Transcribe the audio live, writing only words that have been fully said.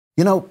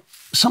You know,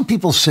 some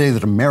people say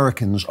that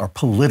Americans are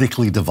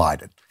politically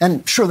divided.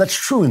 And sure, that's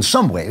true in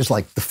some ways,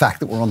 like the fact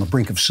that we're on the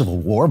brink of civil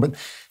war, but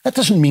that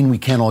doesn't mean we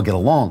can't all get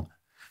along.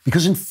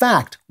 Because in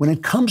fact, when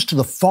it comes to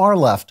the far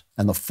left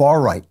and the far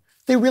right,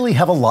 they really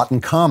have a lot in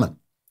common.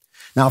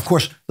 Now, of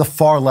course, the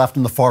far left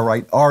and the far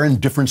right are in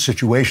different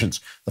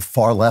situations. The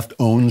far left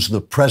owns the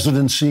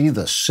presidency,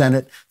 the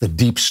Senate, the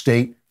deep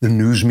state, the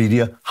news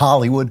media,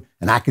 Hollywood,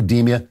 and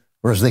academia,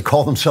 or as they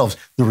call themselves,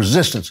 the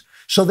resistance.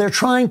 So they're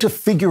trying to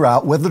figure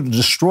out whether to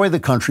destroy the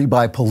country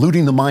by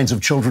polluting the minds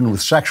of children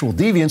with sexual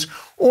deviance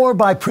or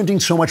by printing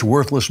so much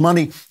worthless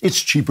money,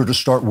 it's cheaper to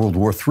start World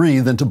War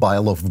III than to buy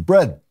a loaf of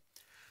bread.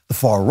 The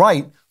far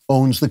right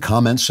owns the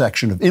comment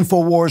section of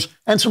InfoWars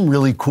and some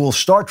really cool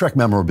Star Trek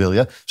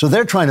memorabilia, so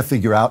they're trying to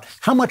figure out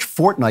how much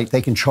Fortnite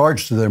they can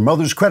charge to their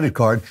mother's credit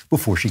card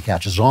before she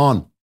catches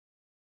on.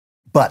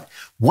 But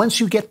once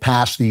you get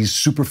past these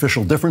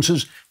superficial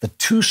differences, the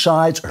two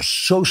sides are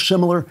so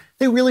similar,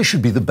 they really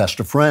should be the best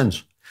of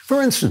friends. For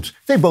instance,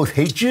 they both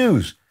hate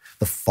Jews.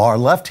 The far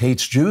left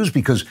hates Jews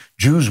because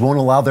Jews won't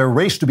allow their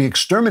race to be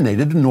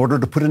exterminated in order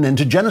to put an end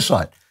to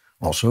genocide.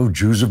 Also,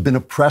 Jews have been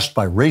oppressed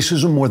by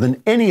racism more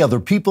than any other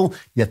people,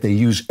 yet they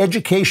use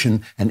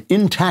education and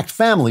intact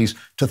families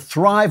to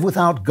thrive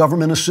without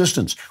government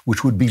assistance,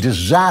 which would be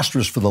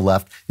disastrous for the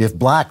left if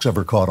blacks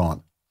ever caught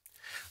on.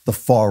 The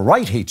far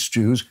right hates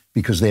Jews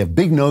because they have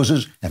big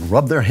noses and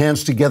rub their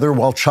hands together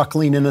while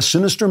chuckling in a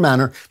sinister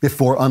manner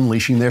before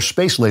unleashing their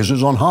space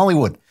lasers on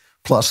Hollywood.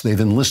 Plus, they've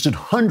enlisted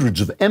hundreds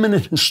of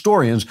eminent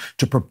historians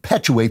to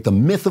perpetuate the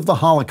myth of the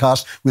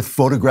Holocaust with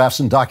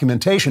photographs and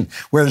documentation.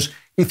 Whereas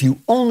if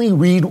you only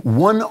read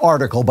one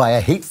article by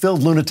a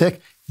hate-filled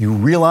lunatic, you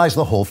realize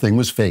the whole thing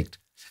was faked.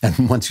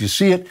 And once you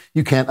see it,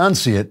 you can't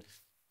unsee it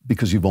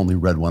because you've only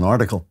read one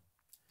article.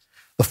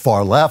 The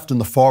far left and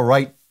the far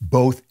right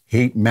both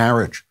hate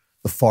marriage.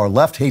 The far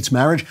left hates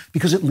marriage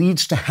because it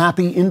leads to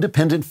happy,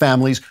 independent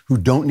families who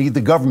don't need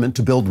the government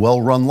to build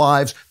well-run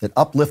lives that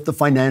uplift the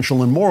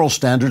financial and moral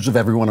standards of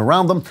everyone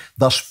around them,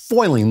 thus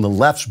foiling the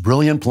left's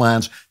brilliant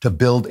plans to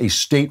build a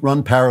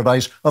state-run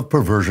paradise of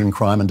perversion,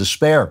 crime, and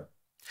despair.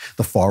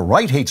 The far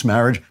right hates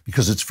marriage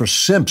because it's for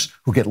simps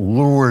who get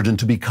lured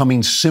into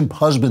becoming simp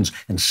husbands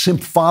and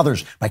simp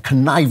fathers by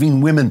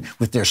conniving women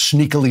with their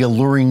sneakily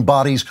alluring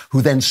bodies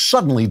who then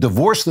suddenly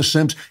divorce the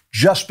simps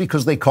just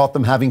because they caught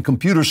them having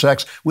computer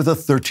sex with a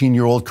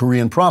 13-year-old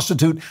Korean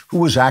prostitute who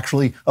was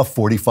actually a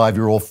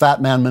 45-year-old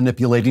fat man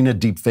manipulating a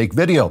deepfake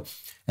video.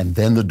 And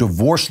then the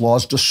divorce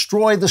laws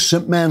destroy the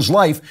simp man's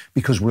life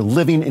because we're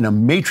living in a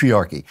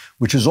matriarchy,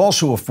 which is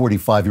also a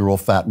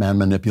 45-year-old fat man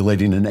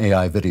manipulating an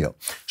AI video.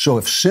 So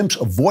if simps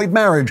avoid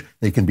marriage,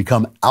 they can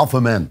become alpha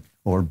men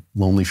or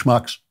lonely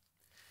schmucks.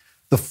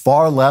 The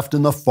far left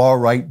and the far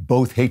right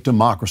both hate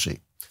democracy.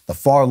 The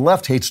far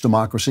left hates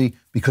democracy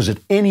because at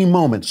any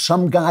moment,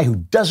 some guy who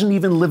doesn't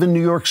even live in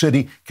New York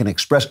City can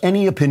express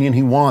any opinion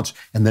he wants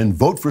and then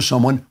vote for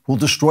someone who'll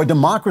destroy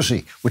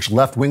democracy, which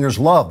left-wingers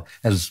love,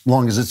 as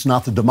long as it's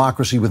not the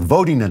democracy with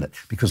voting in it,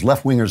 because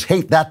left-wingers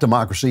hate that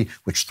democracy,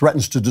 which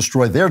threatens to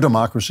destroy their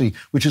democracy,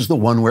 which is the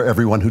one where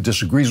everyone who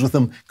disagrees with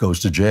them goes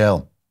to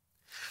jail.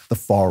 The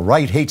far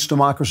right hates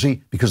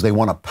democracy because they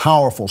want a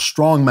powerful,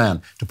 strong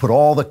man to put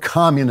all the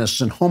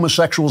communists and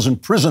homosexuals in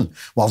prison,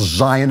 while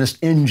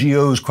Zionist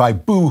NGOs cry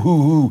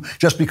boo-hoo-hoo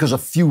just because a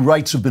few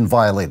rights have been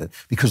violated,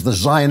 because the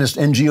Zionist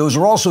NGOs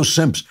are also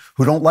simps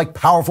who don't like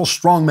powerful,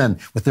 strong men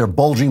with their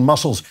bulging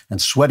muscles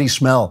and sweaty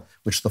smell,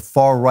 which the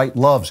far right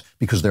loves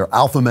because they're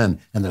alpha men,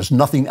 and there's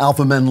nothing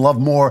alpha men love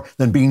more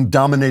than being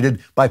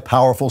dominated by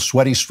powerful,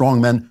 sweaty,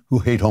 strong men who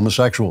hate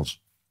homosexuals.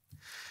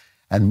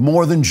 And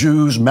more than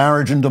Jews,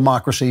 marriage, and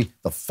democracy,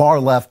 the far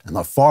left and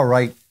the far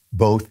right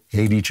both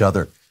hate each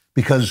other.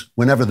 Because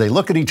whenever they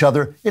look at each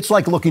other, it's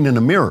like looking in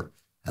a mirror.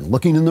 And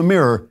looking in the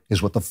mirror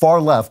is what the far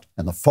left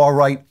and the far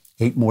right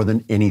hate more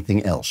than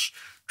anything else.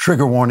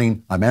 Trigger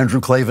warning, I'm Andrew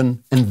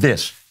Klavan, and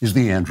this is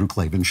The Andrew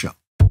Klavan Show.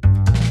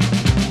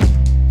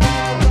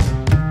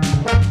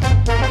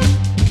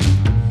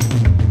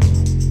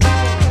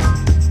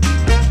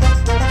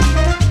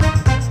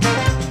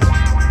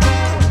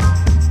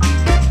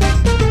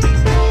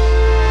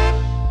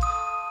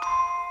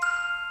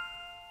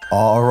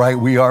 All right,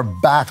 we are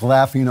back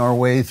laughing our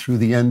way through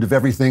the end of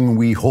everything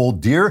we hold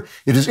dear.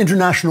 It is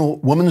International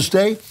Women's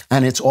Day,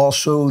 and it's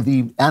also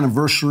the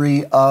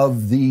anniversary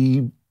of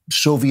the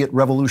Soviet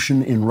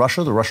Revolution in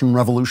Russia, the Russian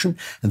Revolution.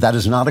 And that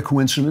is not a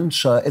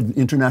coincidence.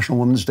 International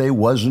Women's Day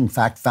was, in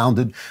fact,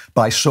 founded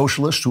by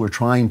socialists who are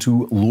trying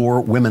to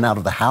lure women out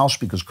of the house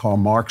because Karl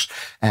Marx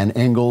and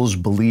Engels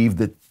believed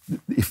that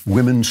if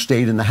women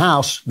stayed in the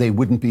house, they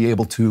wouldn't be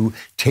able to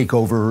take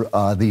over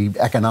the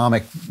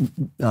economic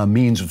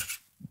means of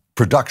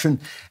production,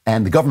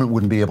 and the government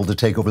wouldn't be able to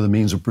take over the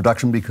means of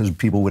production because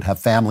people would have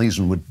families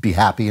and would be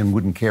happy and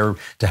wouldn't care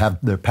to have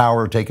their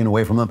power taken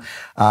away from them.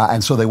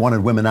 And so they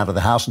wanted women out of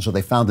the house, and so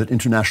they founded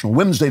International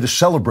Women's Day to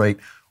celebrate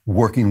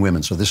working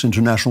women. So this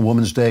International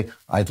Women's Day,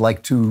 I'd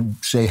like to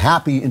say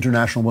happy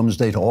International Women's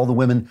Day to all the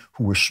women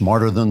who were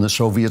smarter than the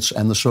Soviets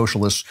and the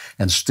socialists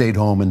and stayed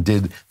home and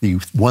did the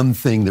one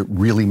thing that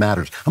really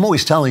matters. I'm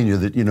always telling you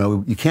that,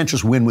 you can't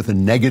just win with a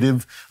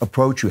negative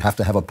approach. You have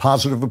to have a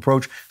positive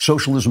approach.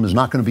 Socialism is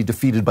not going to be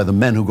defeated by the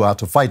men who go out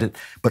to fight it,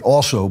 but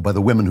also by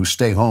the women who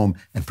stay home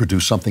and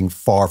produce something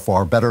far,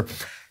 far better.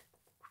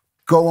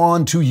 Go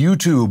on to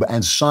YouTube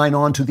and sign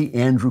on to the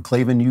Andrew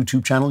Klavan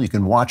YouTube channel. You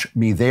can watch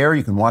me there.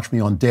 You can watch me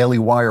on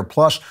DailyWire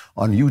Plus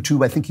on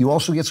YouTube. I think you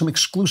also get some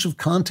exclusive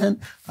content.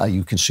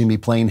 You can see me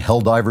playing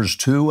Helldivers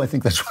 2, I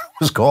think that's what it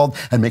was called,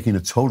 and making a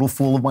total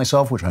fool of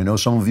myself, which I know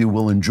some of you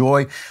will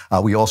enjoy.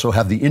 We also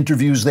have the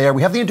interviews there.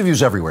 We have the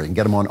interviews everywhere. You can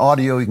get them on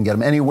audio. You can get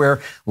them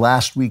anywhere.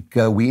 Last week,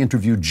 we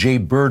interviewed Jay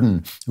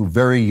Burden, who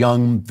very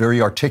young,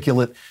 very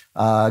articulate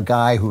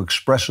guy who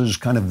expresses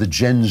kind of the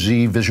Gen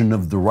Z vision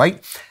of the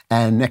right.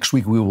 And next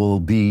week, we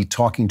will be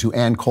talking to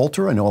Ann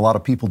Coulter. I know a lot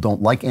of people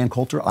don't like Ann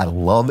Coulter. I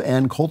love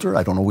Ann Coulter.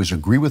 I don't always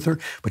agree with her,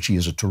 but she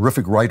is a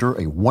terrific writer,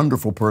 a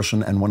wonderful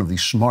person, and one of the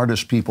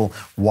smartest people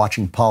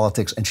watching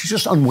politics. And she's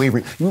just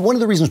unwavering. One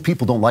of the reasons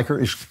people don't like her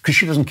is because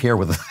she doesn't care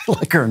whether they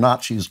like her or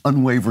not. She's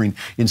unwavering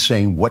in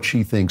saying what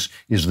she thinks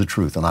is the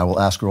truth. And I will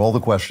ask her all the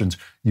questions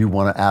you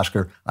want to ask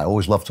her. I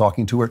always love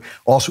talking to her.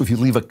 Also, if you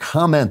leave a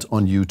comment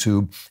on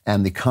YouTube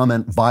and the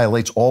comment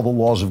violates all the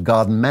laws of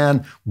God and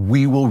man,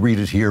 we will read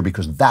it here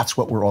because that's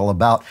what we're all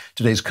about.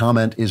 Today's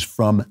comment is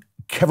from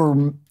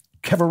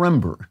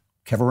Keverember.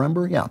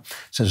 Keverember? Yeah. It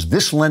says,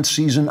 this Lent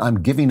season,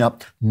 I'm giving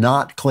up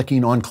not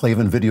clicking on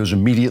Klavan videos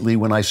immediately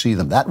when I see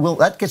them.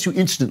 That gets you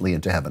instantly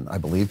into heaven, I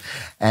believe.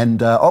 And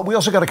we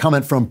also got a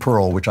comment from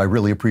Pearl, which I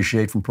really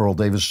appreciate, from Pearl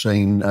Davis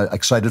saying,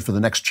 excited for the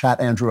next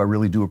chat, Andrew. I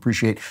really do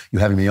appreciate you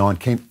having me on.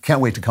 Can't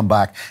wait to come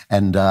back.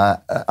 And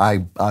I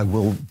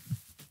will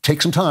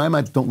take some time.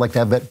 I don't like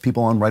to have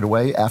people on right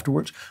away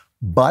afterwards,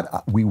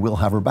 but we will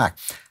have her back.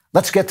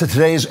 Let's get to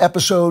today's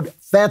episode.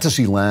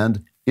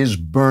 Fantasyland is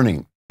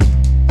burning.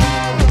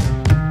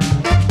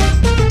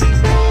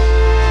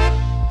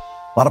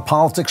 A lot of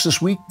politics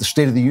this week. The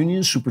State of the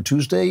Union, Super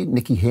Tuesday,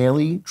 Nikki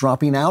Haley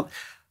dropping out.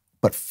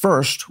 But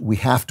first, we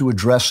have to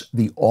address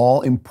the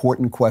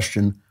all-important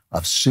question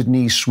of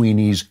Sydney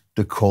Sweeney's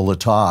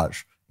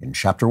décolletage. In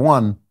Chapter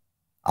 1,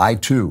 I,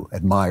 too,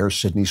 admire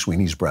Sydney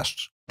Sweeney's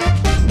breasts.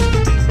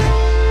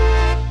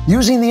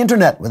 Using the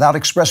internet without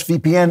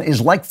ExpressVPN is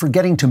like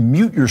forgetting to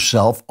mute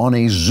yourself on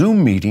a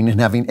Zoom meeting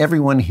and having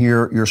everyone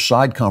hear your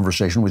side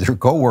conversation with your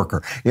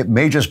coworker. It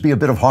may just be a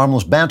bit of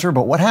harmless banter,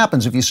 but what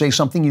happens if you say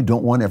something you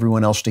don't want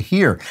everyone else to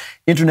hear?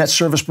 Internet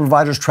service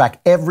providers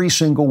track every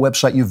single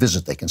website you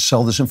visit. They can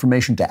sell this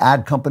information to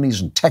ad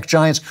companies and tech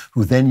giants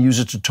who then use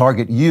it to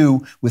target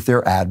you with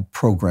their ad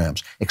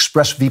programs.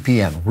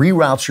 ExpressVPN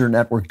reroutes your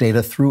network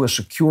data through a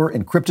secure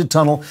encrypted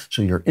tunnel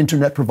so your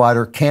internet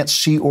provider can't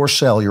see or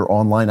sell your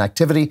online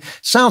activity.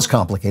 Sounds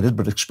complicated,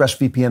 but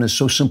ExpressVPN is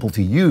so simple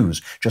to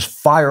use. Just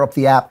fire up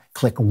the app,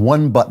 click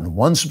one button.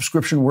 One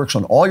subscription works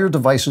on all your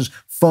devices,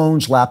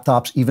 phones,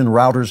 laptops, even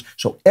routers,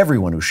 so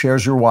everyone who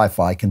shares your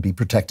Wi-Fi can be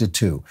protected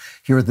too.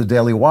 Here at the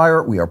Daily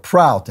Wire, we are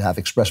proud to have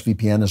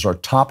ExpressVPN as our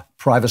top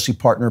privacy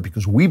partner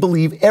because we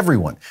believe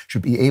everyone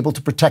should be able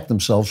to protect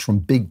themselves from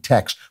big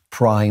tech's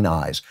prying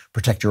eyes.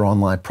 Protect your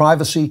online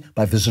privacy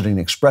by visiting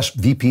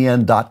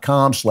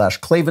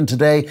expressvpn.com/Klavan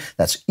today.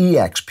 That's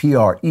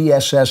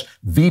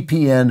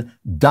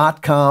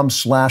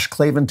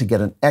expressvpn.com/Klavan to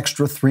get an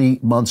extra 3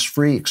 months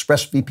free.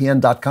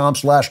 expressvpn.com/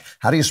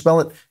 how do you spell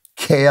it?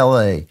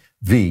 KLAVAN.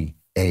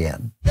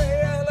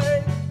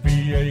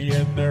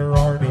 KLAVAN, there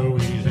are no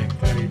easy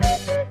claims.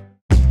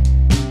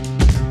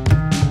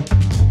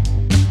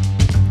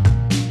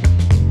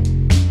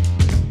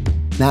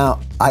 Now,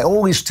 I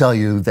always tell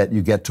you that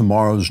you get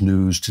tomorrow's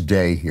news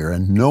today here,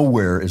 and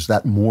nowhere is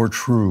that more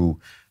true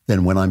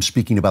than when I'm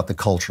speaking about the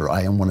culture.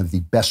 I am one of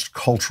the best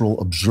cultural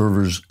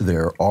observers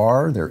there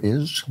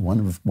is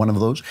one of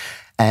those.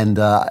 And,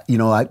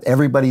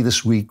 everybody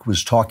this week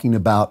was talking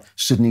about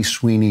Sydney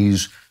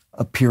Sweeney's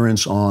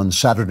appearance on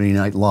Saturday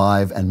Night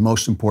Live, and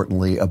most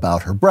importantly,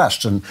 about her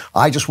breasts. And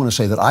I just want to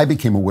say that I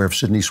became aware of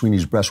Sydney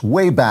Sweeney's breasts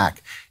way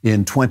back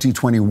in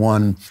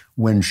 2021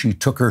 when she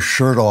took her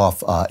shirt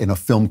off in a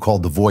film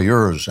called The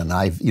Voyeurs. And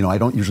I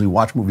don't usually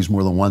watch movies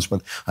more than once,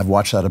 but I've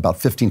watched that about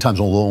 15 times,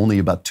 although only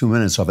about 2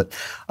 minutes of it.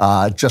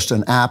 Just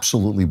an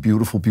absolutely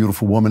beautiful,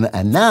 beautiful woman.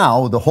 And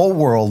now the whole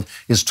world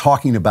is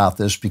talking about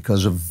this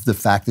because of the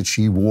fact that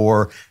she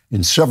wore,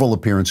 in several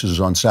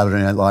appearances on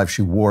Saturday Night Live,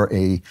 she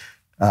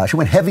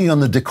went heavy on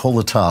the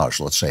décolletage,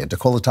 let's say. A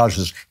décolletage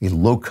is a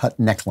low-cut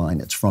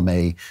neckline. It's from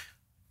a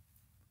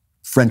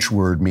French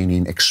word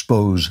meaning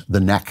expose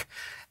the neck.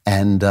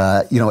 And,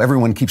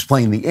 everyone keeps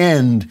playing the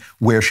end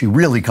where she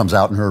really comes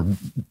out in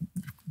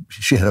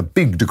she had a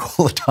big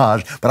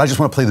décolletage, but I just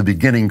want to play the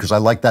beginning because I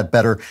like that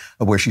better,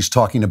 where she's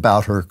talking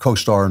about her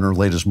co-star in her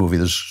latest movie,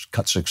 this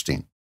Cut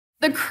 16.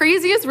 The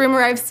craziest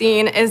rumor I've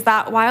seen is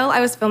that while I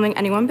was filming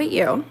Anyone But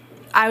You,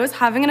 I was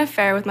having an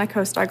affair with my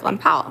co-star Glenn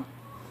Powell.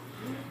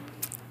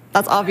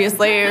 That's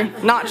obviously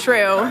not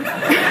true.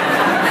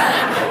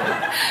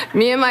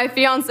 Me and my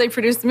fiance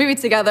produced a movie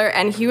together,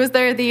 and he was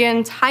there the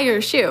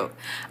entire shoot.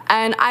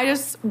 And I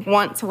just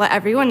want to let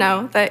everyone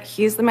know that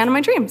he's the man of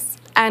my dreams.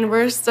 And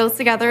we're still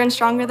together and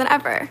stronger than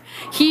ever.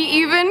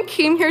 He even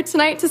came here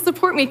tonight to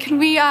support me. Can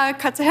we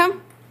cut to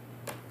him?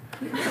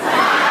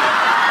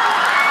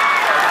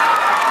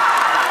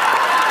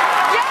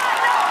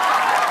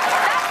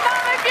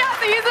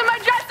 He's in my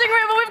dressing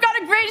room, but we've got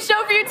a great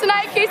show for you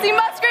tonight. Casey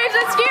Musgraves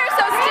is here, so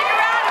stick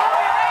around and we'll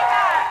be right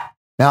back.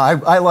 Now,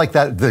 I like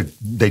that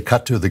they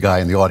cut to the guy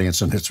in the audience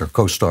and it's her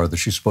co-star that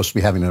she's supposed to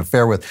be having an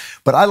affair with.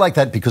 But I like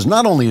that because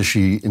not only is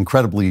she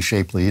incredibly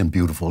shapely and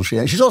beautiful,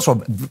 she's also,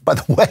 by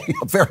the way,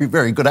 a very,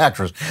 very good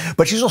actress,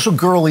 but she's also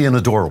girly and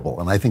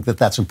adorable. And I think that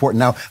that's important.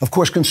 Now, of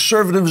course,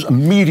 conservatives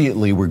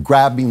immediately were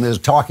grabbing this,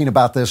 talking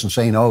about this and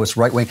saying, oh, it's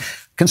right wing.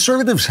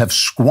 Conservatives have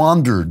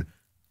squandered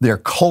their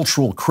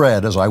cultural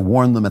cred, as I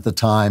warned them at the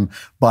time,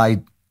 by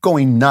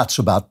going nuts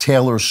about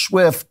Taylor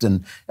Swift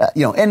and,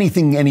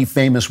 anything any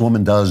famous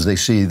woman does, they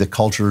see the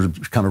culture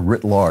kind of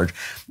writ large,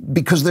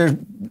 because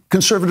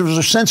conservatives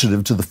are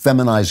sensitive to the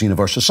feminizing of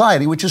our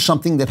society, which is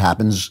something that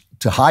happens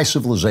to high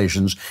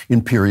civilizations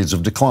in periods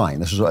of decline.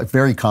 This is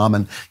very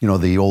common.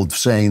 The old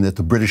saying that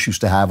the British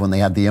used to have when they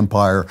had the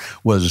empire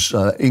was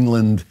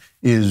England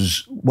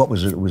is, what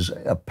was it? It was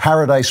a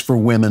paradise for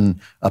women,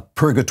 a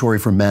purgatory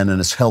for men, and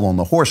it's hell on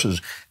the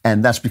horses.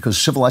 And that's because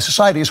civilized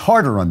society is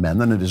harder on men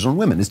than it is on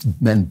women.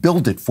 Men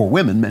build it for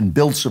women. Men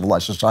build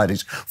civilized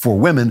societies for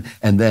women,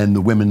 and then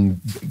the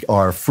women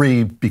are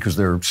free because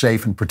they're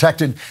safe and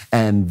protected,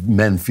 and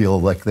men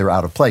feel like they're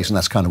out of place. And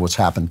that's kind of what's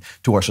happened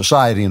to our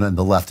society, and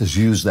the left has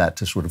used that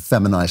to sort of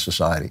feminize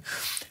society.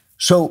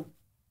 So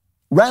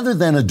rather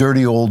than a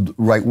dirty old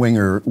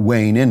right-winger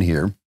weighing in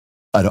here,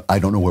 I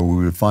don't know where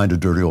we would find a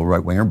dirty old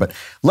right-winger, but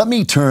let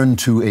me turn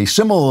to a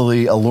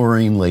similarly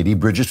alluring lady,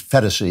 Bridget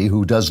Fetisi,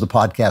 who does the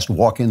podcast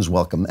Walk-Ins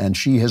Welcome, and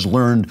she has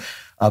learned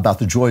about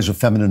the joys of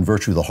feminine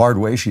virtue the hard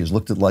way. She has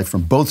looked at life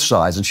from both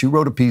sides, and she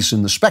wrote a piece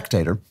in The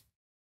Spectator.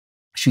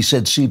 She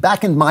said, see,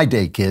 back in my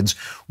day, kids,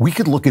 we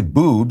could look at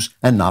boobs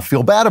and not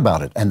feel bad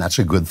about it, and that's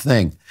a good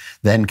thing.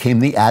 Then came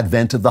the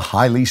advent of the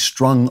highly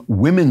strung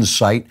women's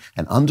site,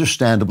 and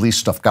understandably,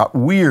 stuff got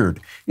weird.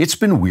 It's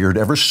been weird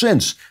ever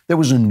since. There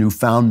was a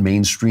newfound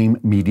mainstream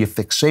media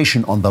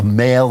fixation on the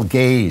male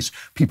gaze.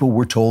 People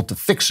were told to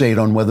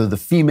fixate on whether the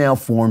female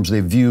forms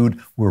they viewed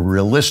were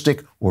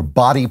realistic or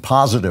body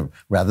positive,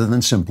 rather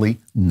than simply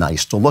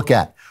nice to look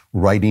at.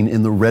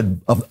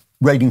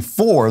 Writing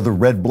for the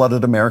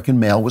red-blooded American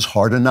male was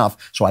hard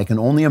enough, so I can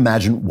only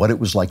imagine what it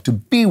was like to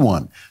be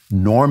one.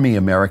 Normie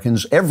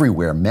Americans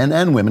everywhere, men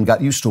and women, got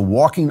used to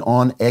walking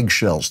on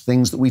eggshells,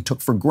 things that we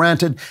took for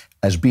granted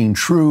as being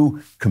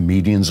true.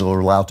 Comedians are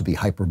allowed to be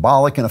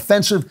hyperbolic and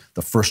offensive.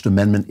 The First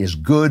Amendment is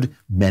good.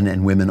 Men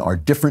and women are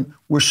different.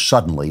 We're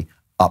suddenly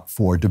up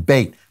for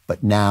debate.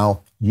 But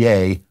now,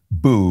 yay,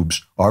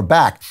 boobs are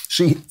back.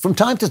 See, from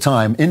time to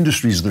time,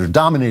 industries that are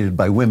dominated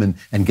by women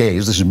and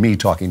gays, this is me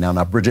talking now,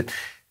 not Bridget,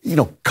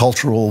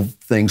 cultural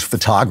things,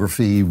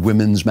 photography,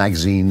 women's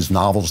magazines,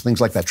 novels, things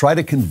like that, try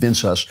to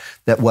convince us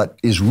that what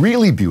is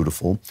really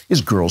beautiful is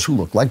girls who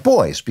look like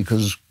boys,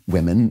 because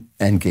women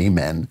and gay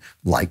men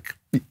like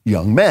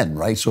young men,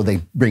 right? So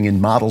they bring in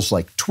models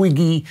like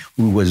Twiggy,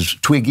 who was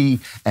Twiggy,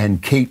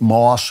 and Kate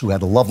Moss, who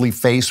had a lovely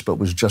face, but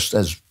was just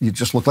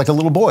looked like a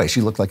little boy.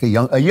 She looked like a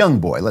young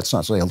boy. Let's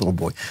not say a little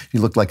boy. She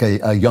looked like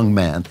a young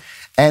man.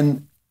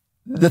 And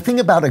the thing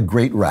about a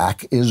great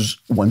rack is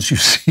once you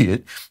see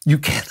it, you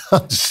can't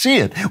unsee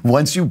it.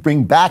 Once you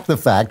bring back the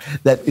fact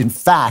that, in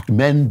fact,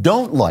 men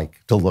don't like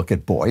to look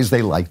at boys.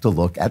 They like to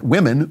look at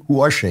women who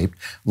are shaped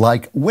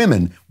like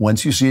women.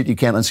 Once you see it, you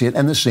can't unsee it.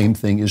 And the same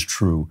thing is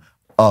true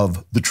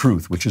of the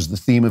truth, which is the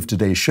theme of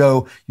today's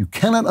show. You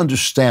cannot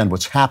understand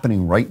what's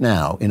happening right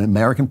now in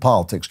American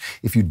politics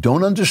if you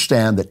don't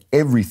understand that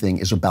everything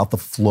is about the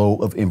flow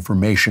of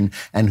information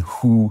and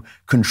who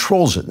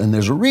controls it. And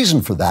there's a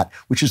reason for that,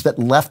 which is that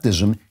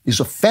leftism is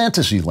a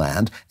fantasy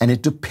land, and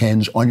it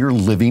depends on your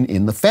living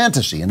in the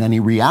fantasy. And any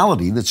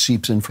reality that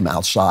seeps in from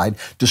outside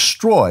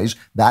destroys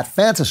that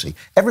fantasy.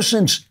 Ever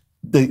since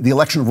the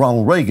election of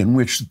Ronald Reagan,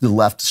 which the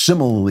left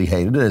similarly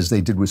hated, as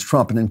they did with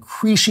Trump, an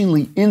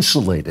increasingly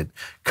insulated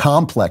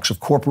complex of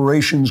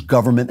corporations,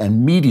 government,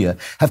 and media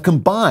have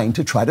combined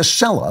to try to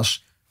sell us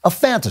a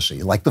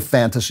fantasy, like the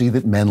fantasy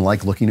that men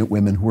like looking at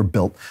women who are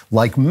built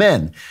like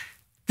men.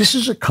 This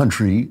is a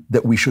country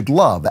that we should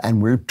love,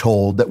 and we're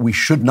told that we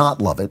should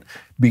not love it.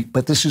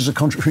 But this is a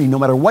country, no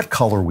matter what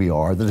color we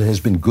are, that has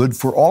been good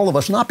for all of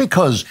us, not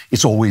because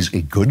it's always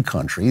a good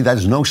country. That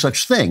is no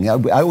such thing.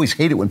 I always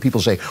hate it when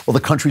people say, well, the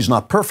country's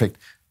not perfect.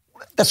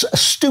 That's a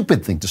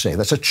stupid thing to say.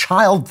 That's a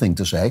child thing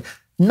to say.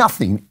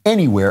 Nothing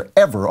anywhere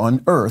ever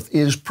on earth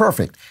is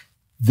perfect.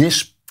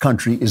 This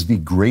country is the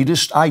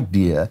greatest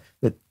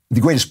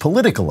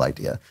political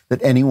idea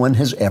that anyone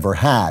has ever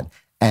had.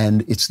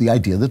 And it's the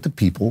idea that the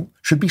people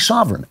should be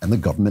sovereign and the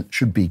government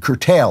should be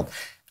curtailed.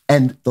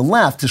 And the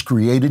left has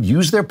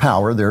used their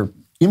power, their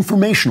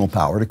informational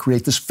power, to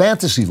create this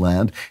fantasy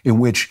land in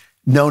which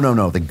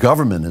No. The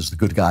government is the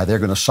good guy. They're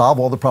going to solve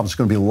all the problems. It's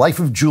going to be the life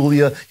of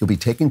Julia. You'll be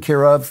taken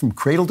care of from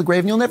cradle to grave,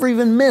 and you'll never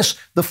even miss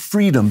the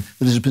freedom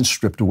that has been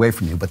stripped away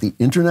from you. But the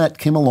internet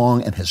came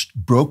along and has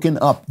broken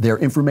up their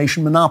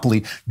information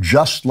monopoly,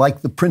 just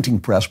like the printing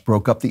press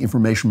broke up the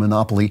information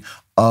monopoly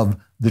of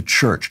the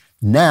church.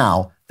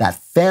 Now, that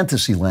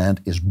fantasy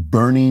land is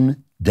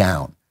burning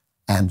down.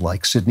 And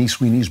like Sydney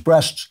Sweeney's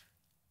breasts,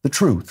 the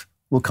truth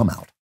will come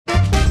out.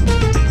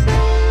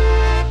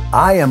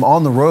 I am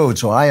on the road,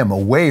 so I am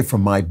away from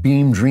my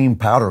Beam Dream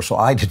powder, so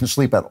I didn't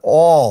sleep at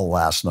all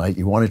last night.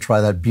 You want to try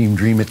that Beam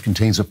Dream? It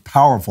contains a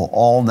powerful,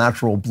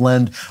 all-natural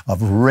blend of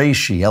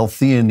reishi,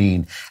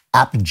 L-theanine,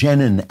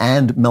 apigenin,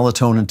 and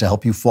melatonin to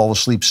help you fall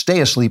asleep, stay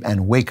asleep,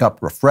 and wake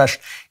up refreshed.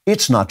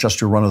 It's not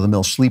just your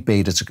run-of-the-mill sleep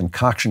aid. It's a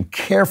concoction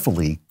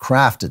carefully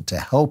crafted to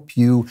help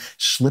you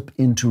slip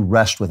into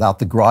rest without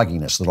the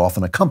grogginess that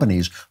often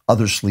accompanies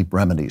other sleep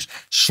remedies.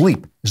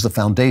 Sleep is the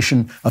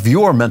foundation of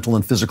your mental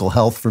and physical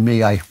health. For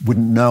me, I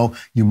wouldn't know.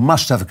 You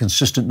must have a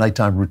consistent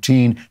nighttime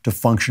routine to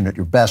function at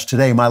your best.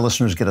 Today, my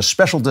listeners get a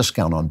special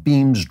discount on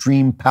Beam's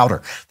Dream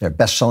Powder, their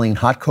best-selling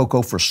hot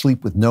cocoa for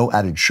sleep with no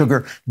added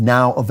sugar,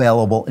 now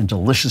available in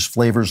delicious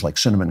flavors like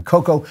cinnamon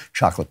cocoa,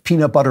 chocolate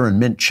peanut butter, and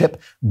mint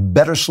chip.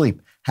 Better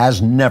sleep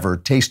has never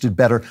tasted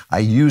better. I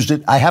used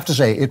it. I have to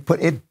say, it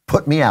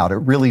put me out. It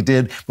really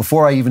did.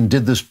 Before I even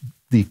did the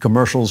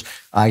commercials,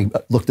 I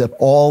looked at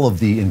all of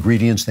the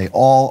ingredients. They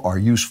all are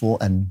useful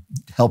and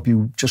help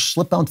you just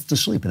slip out to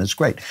sleep, and it's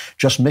great.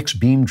 Just mix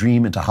Beam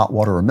Dream into hot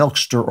water or milk,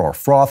 stir or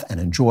froth, and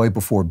enjoy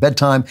before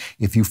bedtime.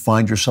 If you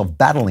find yourself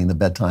battling the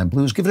bedtime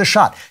blues, give it a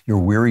shot. Your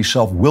weary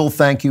self will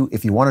thank you.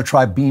 If you want to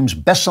try Beam's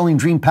best-selling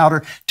Dream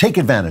Powder, take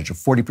advantage of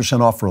 40%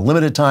 off for a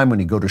limited time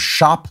when you go to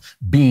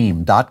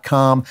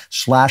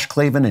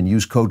shopbeam.com/Klavan and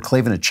use code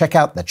Klavan at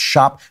checkout. That's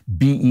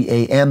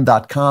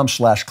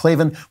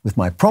shopbeam.com/Klavan with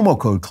my promo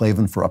code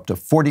Klavan for up to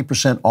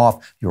 40%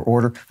 off your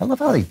order. I love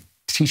how they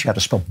teach you how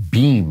to spell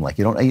beam. Like,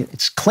 you don't,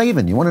 it's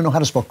Klavan. You want to know how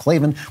to spell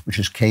Klavan, which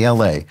is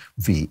Klavan.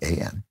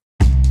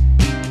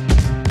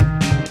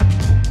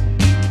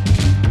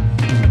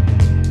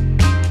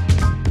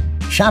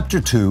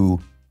 Chapter 2,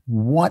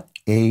 What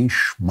a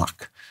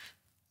Schmuck.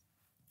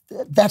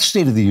 That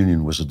State of the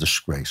Union was a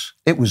disgrace.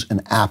 It was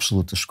an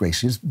absolute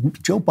disgrace.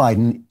 Joe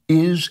Biden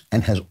is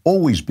and has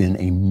always been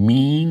a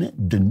mean,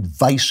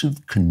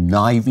 divisive,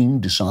 conniving,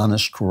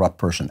 dishonest, corrupt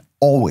person.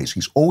 Always.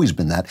 He's always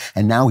been that.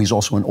 And now he's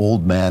also an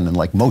old man. And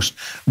like most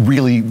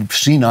really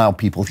senile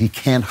people, he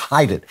can't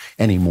hide it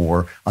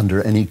anymore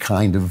under any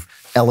kind of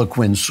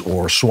eloquence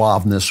or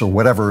suaveness or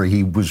whatever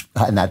he was,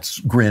 and that's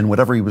grin,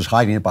 whatever he was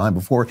hiding it behind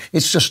before.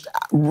 It's just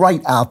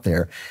right out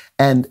there.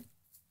 And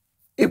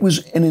it was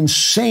an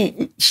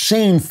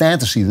insane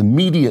fantasy. The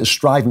media is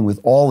striving with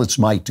all its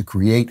might to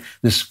create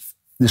this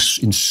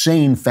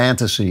insane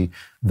fantasy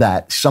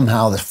that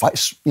somehow the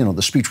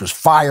speech was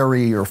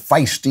fiery or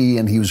feisty,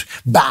 and he was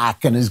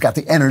back, and he's got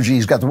the energy.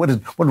 He's got what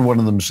did one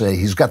of them say?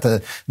 He's got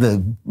the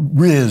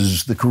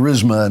riz, the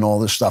charisma, and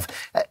all this stuff.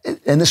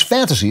 And this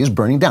fantasy is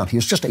burning down. He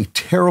is just a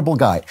terrible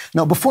guy.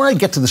 Now, before I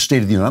get to the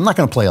State of the Union, I'm not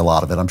going to play a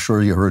lot of it. I'm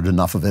sure you heard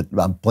enough of it.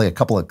 I'll play a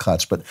couple of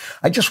cuts, but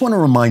I just want to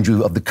remind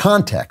you of the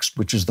context,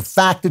 which is the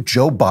fact that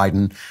Joe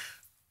Biden,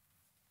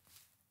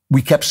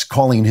 we kept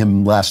calling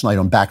him last night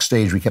on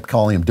Backstage, we kept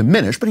calling him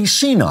diminished, but he's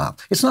senile.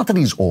 It's not that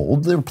he's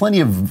old. There are plenty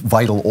of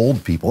vital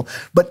old people.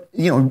 But,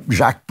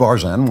 Jacques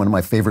Barzin, one of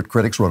my favorite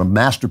critics, wrote a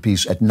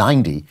masterpiece at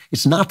 90.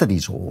 It's not that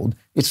he's old.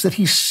 It's that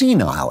he's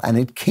senile. And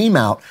it came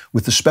out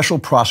with the special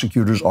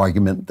prosecutor's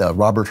argument,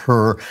 Robert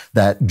Hur,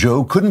 that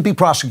Joe couldn't be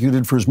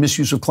prosecuted for his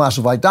misuse of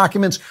classified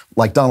documents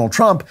like Donald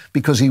Trump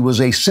because he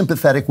was a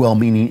sympathetic,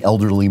 well-meaning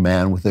elderly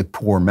man with a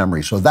poor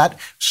memory. So that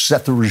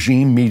set the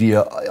regime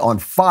media on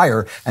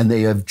fire, and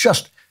they have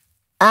just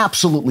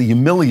absolutely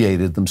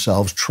humiliated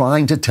themselves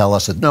trying to tell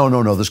us that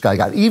no, this guy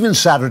got, even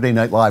Saturday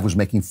Night Live was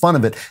making fun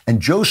of it.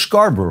 And Joe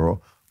Scarborough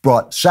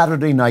brought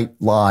Saturday Night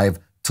Live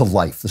to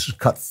life. This is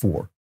cut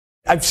 4.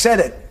 I've said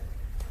it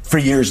for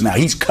years now.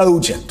 He's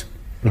cogent.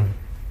 Mm-hmm.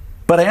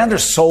 But I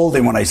undersold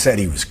him when I said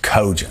he was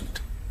cogent.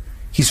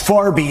 He's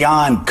far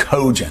beyond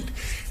cogent.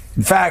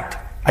 In fact,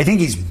 I think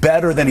he's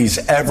better than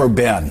he's ever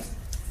been.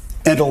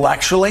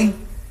 Intellectually,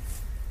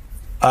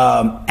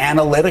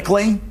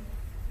 analytically,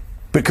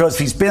 because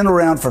he's been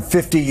around for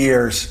 50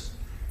 years.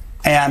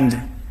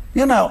 And,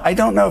 I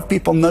don't know if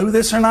people know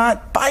this or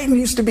not, Biden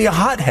used to be a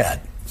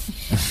hothead.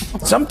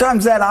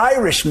 Sometimes that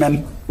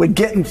Irishman would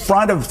get in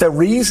front of the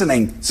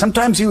reasoning.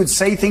 Sometimes he would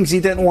say things he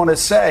didn't want to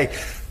say.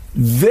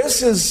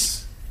 This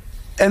is,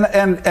 and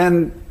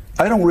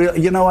I don't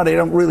really, I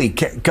don't really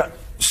care.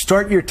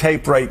 Start your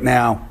tape right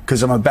now,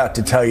 because I'm about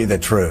to tell you the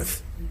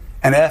truth.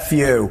 And F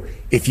you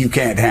if you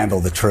can't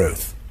handle the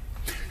truth.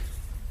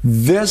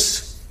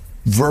 This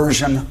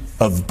version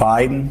of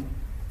Biden,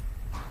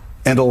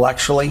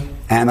 intellectually,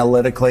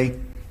 analytically,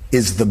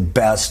 is the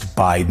best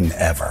Biden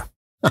ever.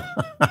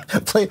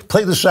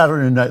 Play the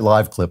Saturday Night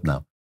Live clip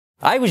now.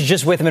 I was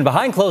just with him, and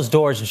behind closed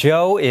doors,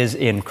 Joe is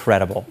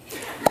incredible.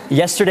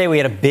 Yesterday, we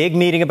had a big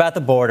meeting about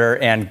the border,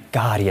 and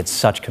God, he had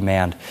such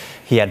command.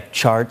 He had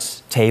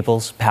charts,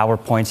 tables,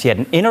 PowerPoints. He had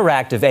an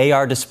interactive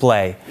AR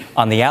display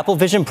on the Apple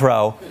Vision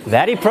Pro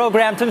that he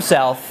programmed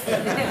himself.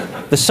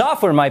 The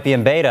software might be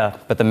in beta,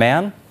 but the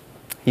man,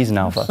 he's an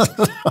alpha.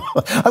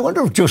 I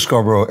wonder if Joe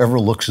Scarborough ever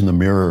looks in the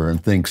mirror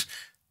and thinks,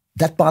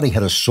 that body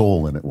had a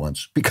soul in it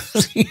once,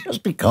 because he's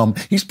become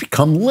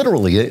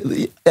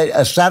literally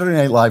a Saturday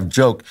Night Live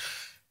joke.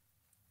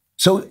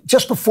 So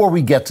just before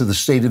we get to the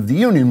State of the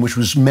Union, which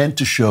was meant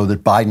to show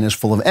that Biden is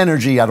full of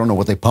energy, I don't know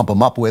what they pump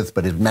him up with,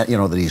 but it meant,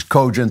 that he's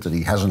cogent, that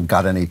he hasn't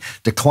got any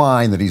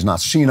decline, that he's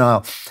not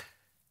senile.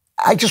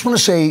 I just want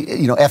to say,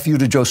 F you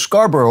to Joe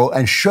Scarborough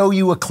and show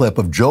you a clip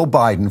of Joe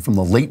Biden from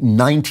the late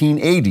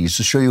 1980s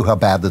to show you how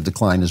bad the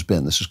decline has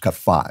been. This is cut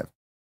 5.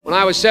 When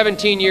I was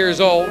 17 years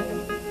old,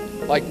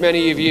 like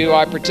many of you,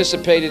 I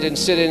participated in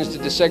sit-ins to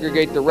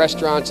desegregate the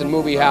restaurants and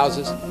movie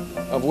houses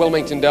of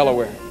Wilmington,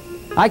 Delaware.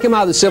 I came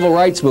out of the civil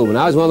rights movement.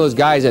 I was one of those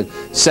guys that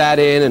sat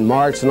in and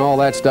marched and all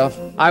that stuff.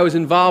 I was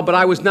involved, but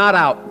I was not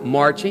out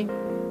marching.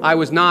 I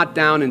was not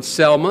down in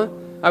Selma.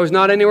 I was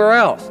not anywhere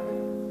else.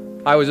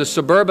 I was a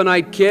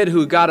suburbanite kid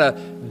who got a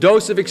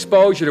dose of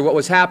exposure to what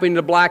was happening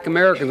to black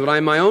Americans when I'm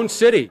in my own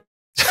city.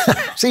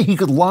 See, he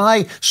could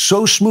lie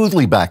so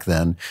smoothly back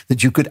then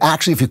that you could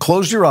actually, if you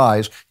closed your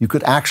eyes, you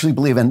could actually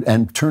believe,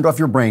 and turned off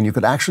your brain, you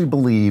could actually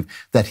believe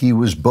that he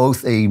was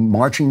both a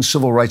marching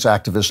civil rights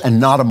activist and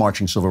not a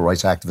marching civil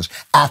rights activist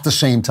at the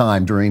same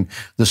time during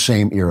the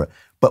same era.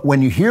 But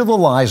when you hear the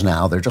lies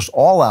now, they're just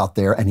all out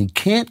there, and he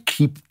can't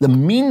keep the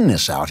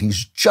meanness out.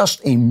 He's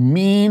just a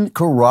mean,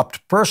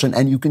 corrupt person,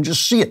 and you can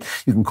just see it.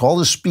 You can call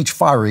his speech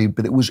fiery,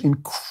 but it was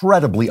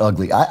incredibly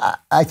ugly.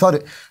 I thought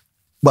it,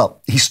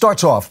 well, he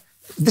starts off,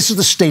 this is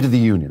the State of the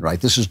Union, right?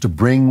 This is to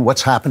bring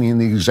what's happening in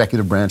the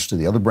executive branch to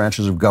the other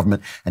branches of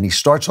government. And he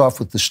starts off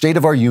with the state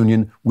of our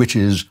union, which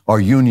is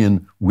our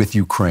union with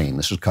Ukraine.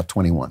 This is cut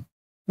 21.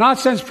 Not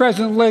since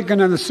President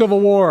Lincoln and the Civil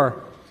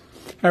War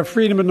have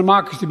freedom and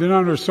democracy been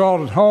under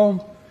assault at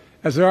home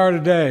as they are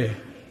today.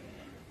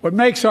 What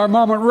makes our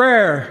moment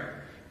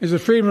rare is that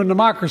freedom and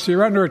democracy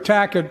are under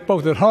attack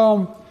both at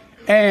home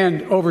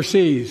and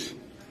overseas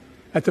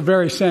at the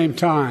very same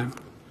time.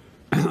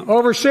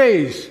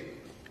 Overseas,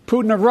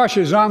 Putin of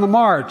Russia is on the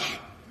march,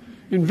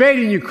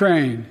 invading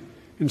Ukraine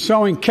and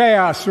sowing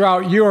chaos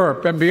throughout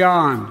Europe and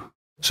beyond.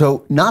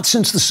 So not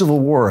since the Civil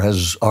War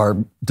has our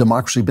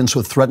democracy been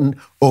so threatened.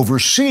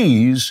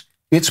 Overseas,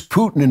 it's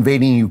Putin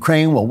invading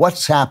Ukraine. Well,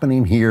 what's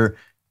happening here?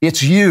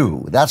 It's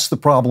you. That's the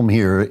problem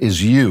here,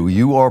 is you.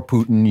 You are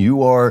Putin.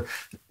 You are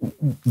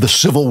the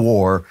Civil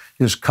War.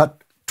 Here's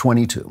cut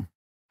 22.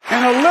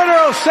 In a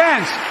literal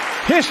sense,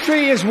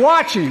 history is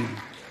watching.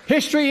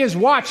 History is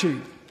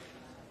watching.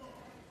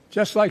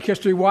 Just like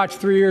history watched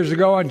 3 years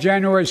ago on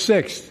January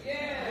 6th,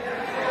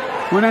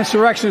 when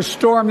insurrectionists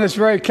stormed this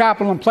very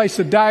Capitol and placed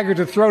a dagger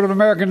to the throat of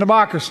American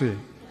democracy.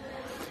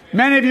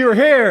 Many of you were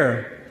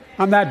here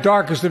on that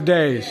darkest of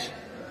days.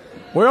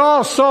 We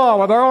all saw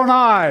with our own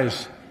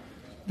eyes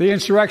the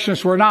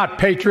insurrectionists were not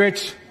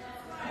patriots.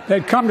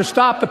 They'd come to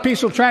stop the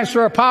peaceful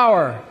transfer of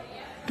power,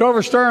 to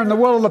overturn the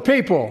will of the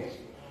people.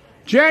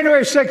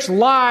 January 6th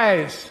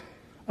lies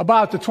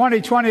about the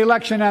 2020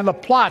 election and the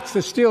plots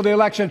to steal the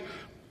election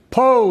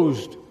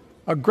posed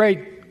a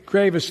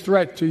gravest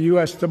threat to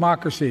U.S.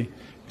 democracy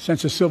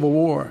since the Civil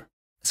War.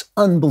 It's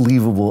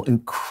unbelievable,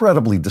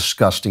 incredibly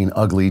disgusting,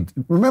 ugly.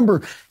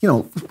 Remember,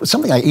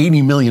 something like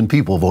 80 million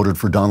people voted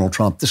for Donald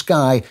Trump. This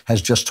guy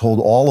has just told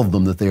all of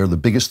them that they are the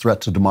biggest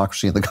threat to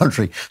democracy in the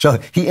country. So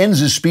he ends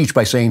his speech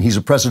by saying he's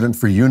a president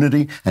for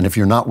unity, and if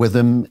you're not with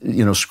him,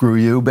 screw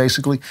you,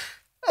 basically.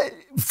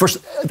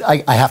 First,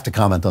 I have to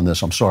comment on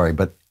this. I'm sorry,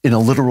 but in a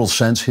literal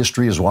sense,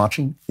 history is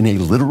watching. In a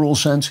literal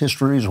sense,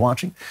 history is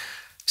watching.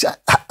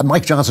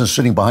 Mike Johnson is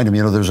sitting behind him.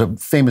 There's a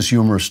famous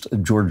humorist,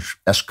 George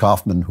S.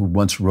 Kaufman, who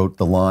once wrote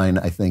the line,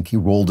 I think, he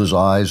rolled his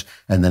eyes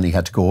and then he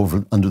had to go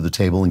over under the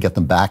table and get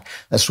them back.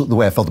 That's the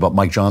way I felt about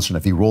Mike Johnson.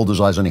 If he rolled his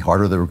eyes any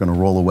harder, they were going to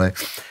roll away.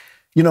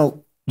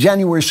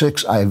 January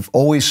 6th, I've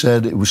always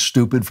said it was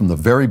stupid from the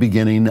very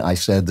beginning. I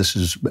said this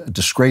is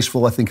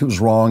disgraceful. I think it was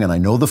wrong. And I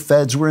know the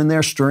feds were in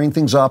there stirring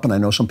things up. And I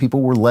know some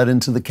people were led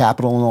into the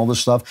Capitol and all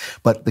this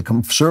stuff. But the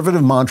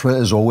conservative mantra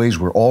is always,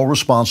 we're all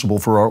responsible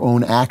for our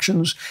own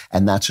actions.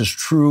 And that's as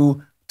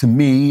true to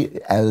me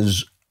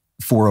as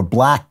for a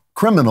black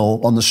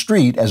criminal on the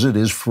street as it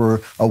is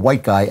for a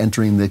white guy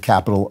entering the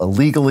Capitol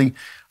illegally.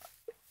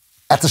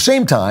 At the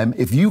same time,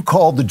 if you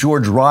called the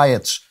George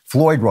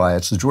Floyd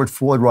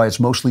riots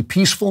mostly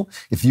peaceful,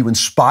 if you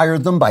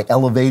inspired them by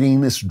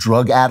elevating this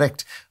drug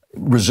addict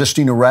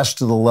resisting arrest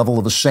to the level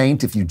of a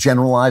saint, if you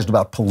generalized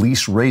about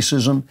police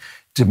racism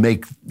to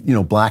make,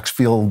 blacks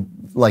feel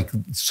like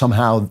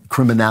somehow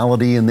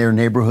criminality in their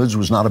neighborhoods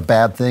was not a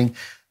bad thing,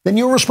 then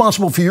you're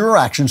responsible for your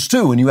actions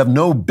too, and you have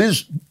no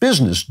business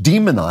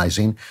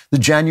demonizing the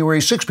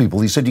January 6 people.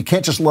 He said you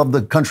can't just love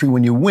the country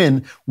when you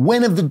win.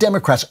 When have the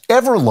Democrats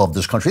ever loved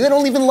this country? They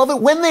don't even love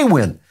it when they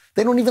win.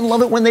 They don't even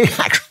love it when they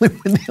actually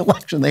win the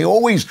election. They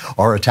always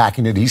are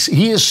attacking it.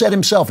 He has said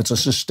himself, it's a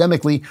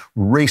systemically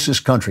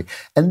racist country.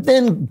 And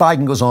then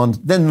Biden goes on,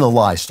 then the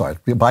lies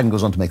start. Biden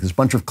goes on to make this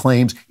bunch of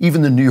claims.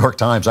 Even the New York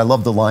Times, I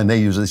love the line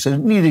they use. They said it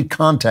needed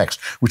context,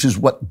 which is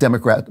what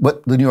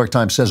the New York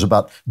Times says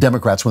about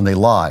Democrats when they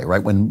lie,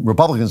 right? When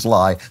Republicans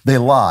lie, they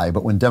lie.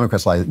 But when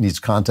Democrats lie, it needs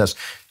context.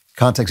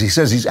 He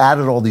says he's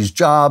added all these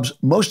jobs.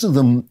 Most of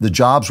them, the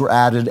jobs were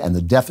added and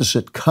the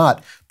deficit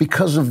cut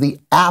because of the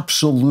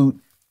absolute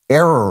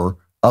error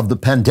of the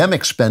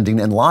pandemic spending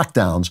and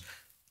lockdowns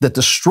that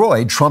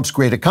destroyed Trump's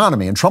great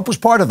economy. And Trump was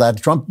part of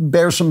that. Trump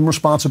bears some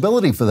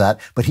responsibility for that.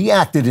 But he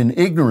acted in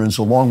ignorance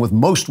along with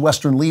most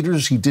Western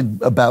leaders. He did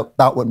about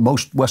what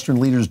most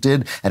Western leaders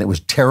did, and it was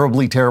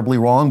terribly, terribly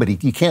wrong.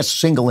 But you can't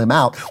single him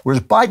out.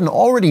 Whereas Biden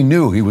already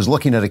knew he was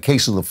looking at a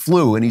case of the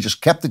flu, and he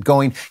just kept it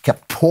going,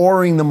 kept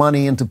pouring the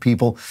money into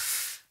people.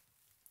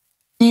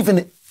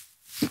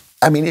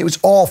 It was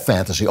all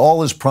fantasy,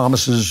 all his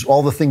promises,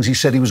 all the things he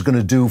said he was going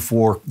to do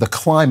for the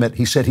climate.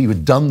 He said he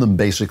had done them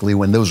basically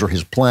when those are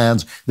his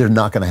plans. They're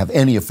not going to have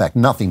any effect.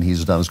 Nothing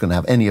he's done is going to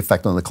have any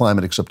effect on the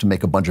climate except to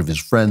make a bunch of his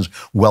friends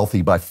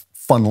wealthy by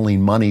funneling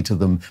money to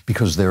them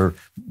because they're,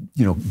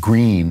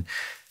 green.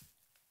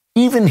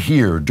 Even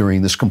here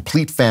during this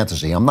complete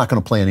fantasy, I'm not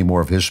going to play any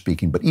more of his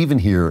speaking, but even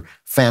here,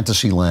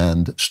 fantasy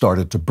land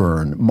started to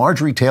burn.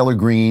 Marjorie Taylor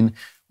Greene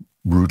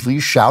rudely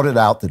shouted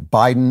out that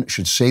Biden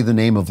should say the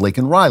name of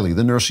Laken Riley,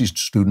 the nursing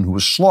student who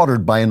was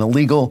slaughtered by an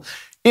illegal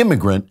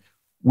immigrant,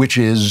 which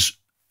is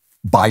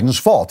Biden's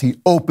fault. He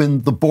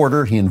opened the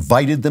border. He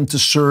invited them to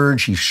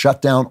surge. He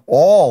shut down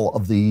all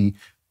of the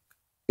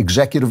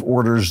executive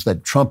orders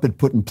that Trump had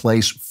put in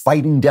place,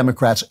 fighting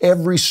Democrats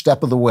every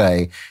step of the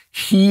way.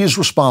 He is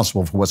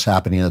responsible for what's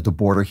happening at the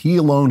border. He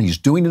alone, he's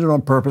doing it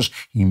on purpose.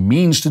 He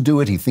means to do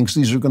it. He thinks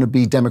these are going to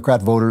be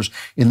Democrat voters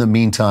in the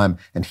meantime.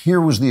 And here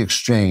was the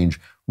exchange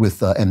with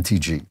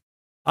MTG.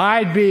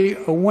 I'd be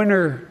a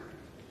winner.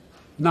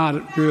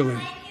 Not really.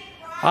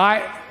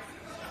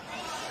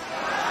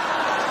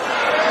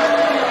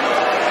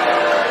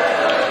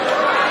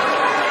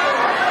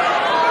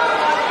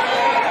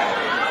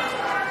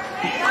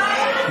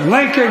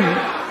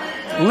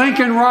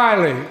 Lincoln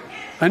Riley,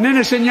 an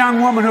innocent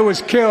young woman who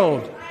was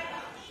killed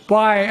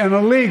by an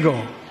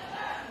illegal.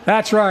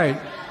 That's right.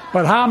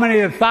 But how many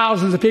of the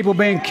thousands of people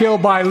being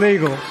killed by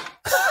illegals?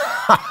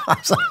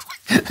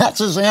 That's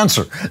his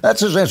answer.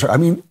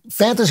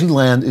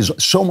 Fantasyland is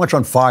so much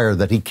on fire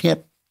that he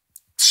can't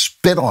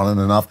spit on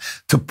it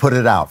enough to put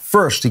it out.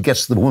 First, he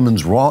gets the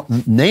woman's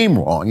name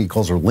wrong. He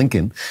calls her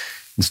Lincoln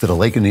instead of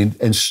Laken.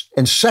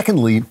 And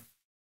secondly,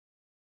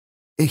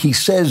 he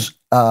says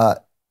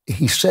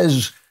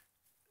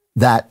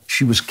that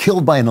she was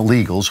killed by an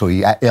illegal, so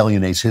he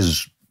alienates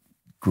his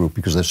group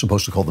because they're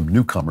supposed to call them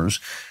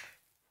newcomers.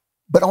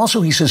 But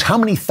also he says how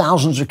many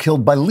thousands are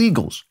killed by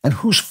legals? And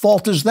whose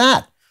fault is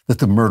that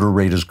the murder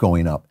rate is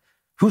going up?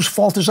 Whose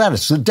fault is that?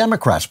 It's the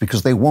Democrats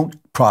because they won't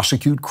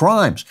prosecute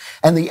crimes.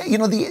 And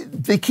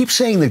they keep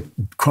saying that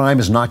crime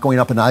is not going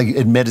up, and I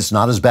admit it's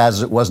not as bad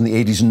as it was in the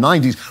 80s and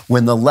 90s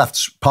when the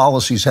left's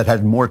policies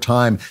had more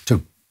time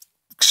to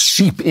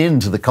seep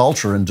into the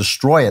culture and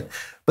destroy it.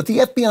 But the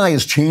FBI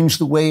has changed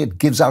the way it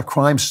gives out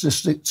crime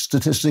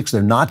statistics.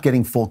 They're not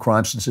getting full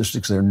crime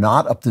statistics. They're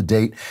not up to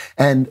date.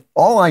 And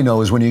all I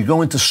know is when you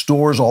go into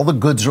stores, all the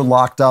goods are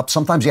locked up.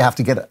 Sometimes you have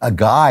to get a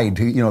guide.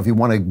 If you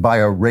want to buy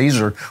a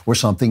razor or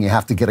something, you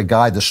have to get a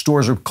guide. The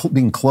stores are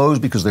being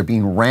closed because they're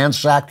being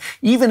ransacked.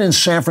 Even in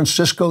San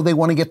Francisco, they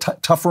want to get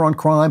tougher on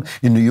crime.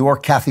 In New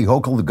York, Kathy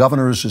Hochul, the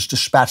governor, has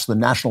dispatched the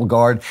National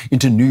Guard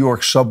into New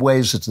York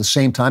subways. At the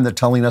same time, they're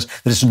telling us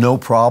that it's no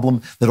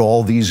problem that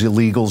all these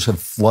illegals have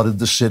flooded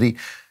the city.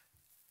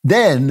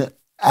 Then,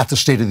 at the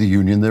State of the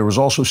Union, there was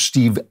also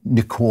Steve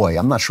Nicoy.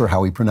 I'm not sure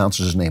how he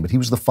pronounces his name, but he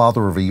was the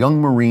father of a young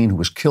Marine who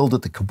was killed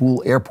at the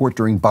Kabul airport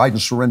during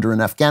Biden's surrender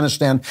in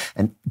Afghanistan.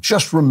 And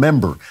just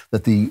remember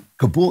that the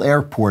Kabul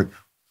airport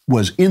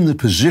was in the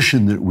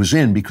position that it was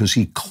in because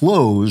he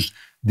closed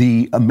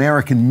the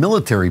American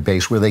military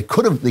base where they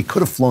could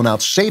have flown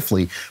out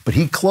safely, but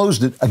he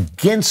closed it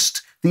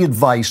against the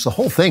advice. The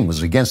whole thing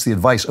was against the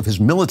advice of his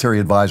military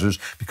advisors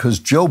because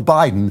Joe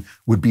Biden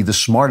would be the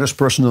smartest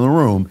person in the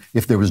room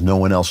if there was no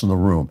one else in the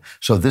room.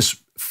 So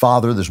this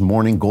father, this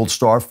mourning Gold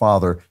Star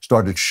father,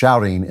 started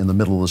shouting in the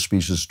middle of the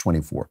speech. This is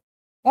 24.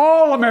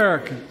 All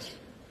Americans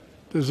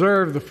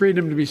deserve the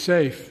freedom to be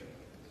safe.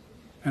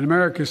 And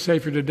America is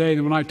safer today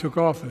than when I took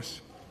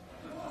office.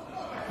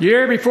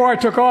 Year before I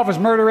took office,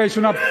 murder rates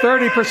went up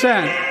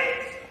 30%.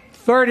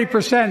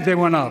 30% they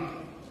went up.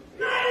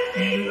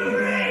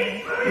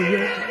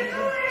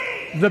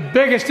 The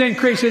biggest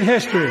increase in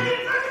history.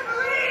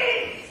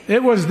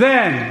 It was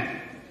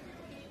then,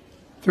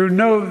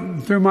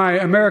 through my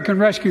American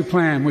Rescue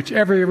Plan, which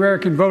every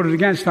American voted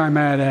against, I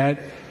might add,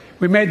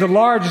 we made the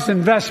largest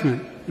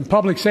investment in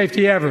public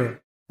safety ever.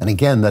 And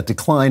again, that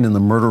decline in the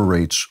murder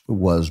rates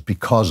was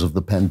because of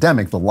the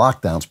pandemic, the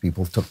lockdowns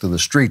people took to the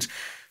streets.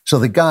 So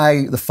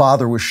the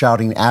father was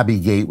shouting Abbey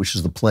Gate, which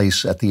is the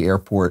place at the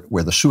airport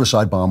where the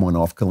suicide bomb went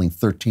off, killing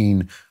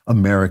 13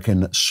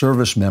 American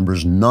service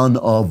members, none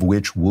of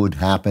which would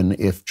happen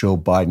if Joe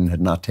Biden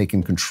had not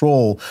taken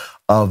control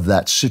of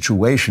that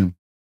situation.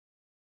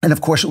 And of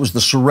course, it was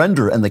the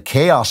surrender and the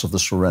chaos of the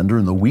surrender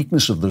and the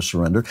weakness of the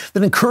surrender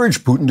that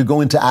encouraged Putin to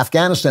go into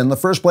Afghanistan in the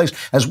first place,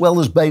 as well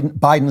as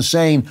Biden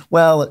saying,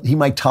 well, he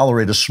might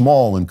tolerate a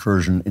small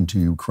incursion into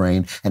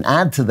Ukraine. And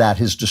add to that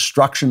his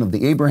destruction of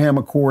the Abraham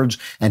Accords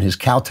and his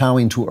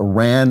kowtowing to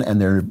Iran,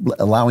 and they're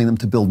allowing them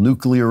to build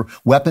nuclear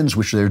weapons,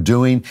 which they're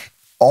doing.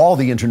 All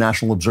the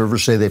international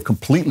observers say they've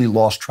completely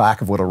lost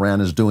track of what Iran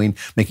is doing,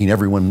 making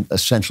everyone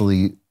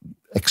essentially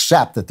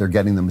accept that they're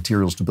getting the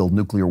materials to build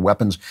nuclear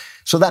weapons.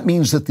 So that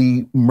means that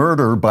the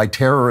murder by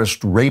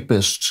terrorist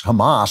rapists,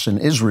 Hamas in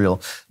Israel,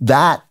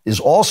 that is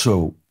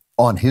also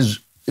on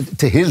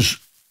to his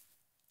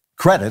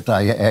credit.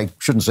 I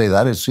shouldn't say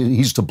that.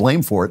 He's to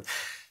blame for it.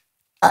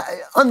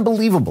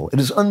 Unbelievable. It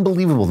is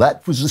unbelievable.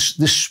 That was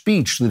this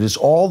speech that is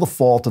all the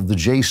fault of the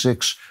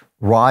J6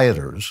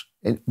 rioters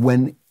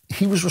when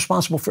he was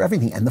responsible for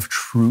everything. And the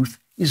truth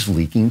is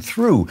leaking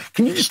through.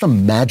 Can you just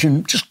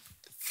imagine, just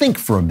think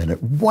for a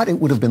minute what it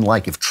would have been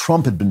like if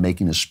Trump had been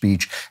making a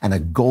speech and a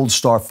Gold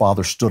Star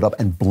father stood up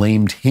and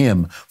blamed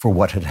him for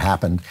what had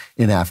happened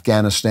in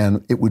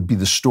Afghanistan. It would be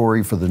the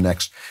story for the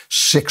next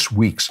 6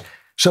 weeks.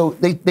 So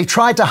they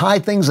tried to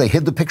hide things. They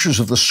hid the pictures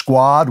of the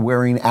squad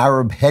wearing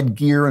Arab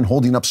headgear and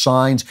holding up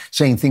signs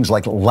saying things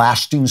like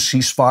lasting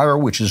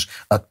ceasefire, which is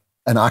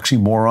an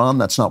oxymoron.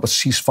 That's not what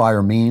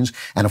ceasefire means.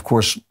 And of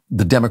course,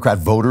 the Democrat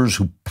voters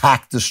who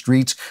packed the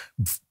streets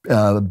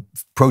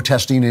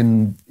protesting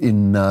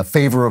in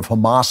favor of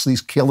Hamas,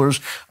 these killers,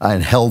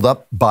 and held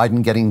up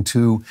Biden getting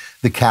to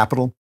the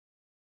Capitol.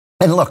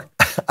 And look,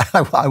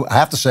 I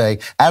have to say,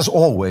 as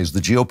always, the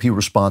GOP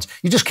response,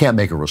 you just can't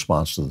make a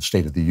response to the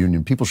State of the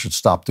Union. People should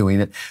stop doing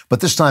it. But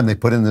this time they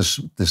put in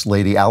this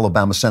lady,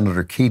 Alabama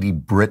Senator Katie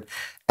Britt,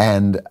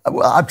 and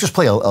I'll just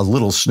play a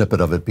little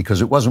snippet of it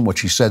because it wasn't what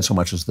she said so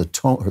much as the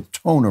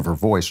tone of her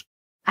voice.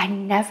 I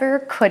never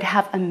could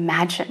have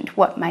imagined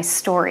what my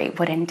story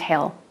would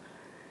entail.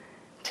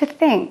 To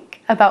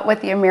think about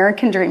what the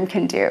American dream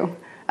can do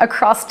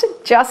across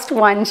just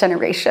one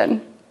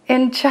generation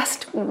in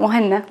just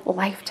one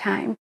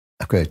lifetime.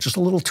 Okay, just a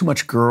little too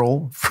much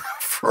girl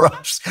for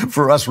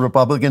us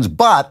Republicans.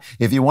 But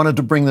if you wanted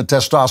to bring the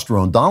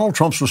testosterone, Donald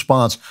Trump's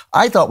response,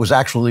 I thought, was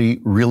actually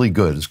really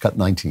good. It's cut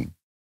 19.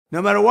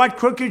 No matter what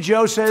Crooked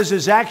Joe says,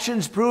 his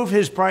actions prove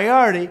his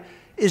priority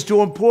is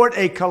to import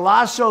a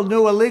colossal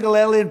new illegal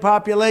alien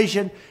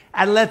population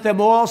and let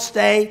them all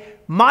stay.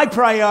 My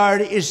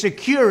priority is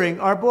securing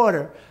our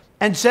border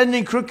and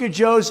sending Crooked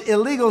Joe's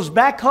illegals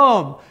back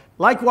home.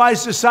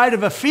 Likewise, the sight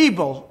of a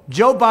feeble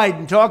Joe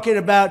Biden talking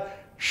about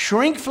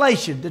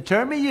shrinkflation, the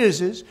term he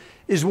uses,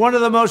 is one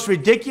of the most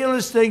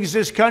ridiculous things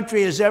this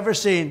country has ever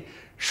seen.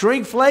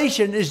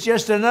 Shrinkflation is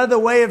just another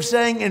way of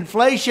saying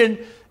inflation.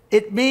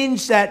 It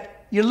means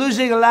that you're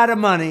losing a lot of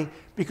money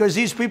because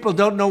these people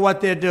don't know what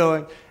they're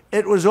doing.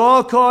 It was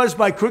all caused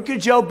by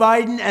Crooked Joe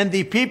Biden and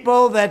the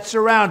people that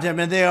surround him.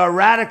 And they are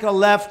radical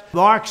left,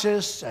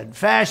 Marxists and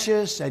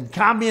fascists and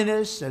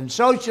communists and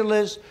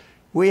socialists.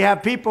 We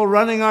have people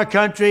running our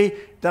country,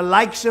 the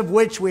likes of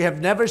which we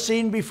have never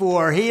seen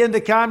before. He and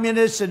the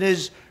communists and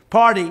his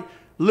party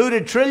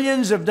looted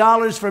trillions of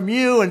dollars from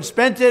you and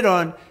spent it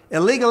on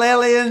illegal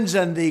aliens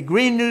and the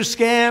Green New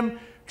Scam,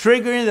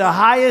 triggering the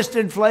highest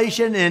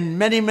inflation in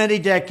many, many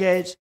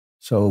decades.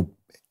 So,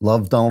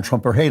 love Donald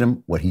Trump or hate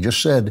him, what he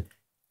just said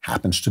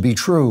happens to be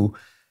true.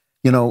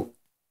 You know,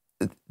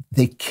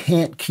 they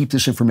can't keep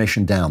this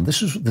information down.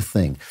 This is the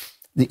thing.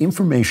 The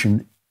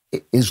information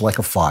is like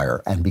a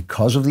fire. And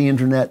because of the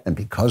internet and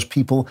because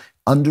people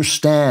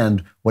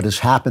understand what has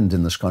happened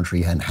in this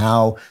country and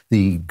how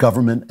the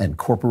government and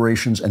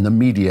corporations and the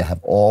media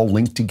have all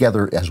linked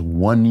together as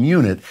one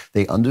unit,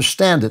 they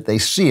understand it, they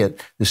see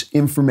it. This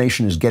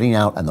information is getting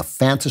out, and the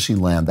fantasy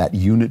land that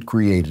unit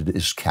created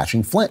is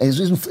catching flames.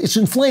 It's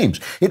in flames.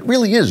 It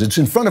really is. It's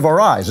in front of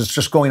our eyes. It's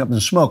just going up in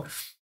smoke.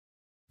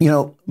 You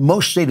know,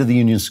 most State of the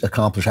Unions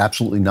accomplish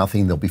absolutely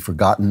nothing. They'll be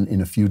forgotten in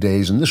a few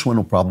days, and this one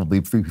will probably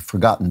be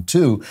forgotten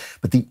too.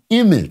 But the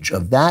image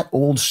of that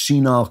old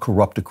senile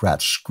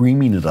corruptocrat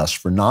screaming at us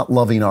for not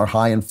loving our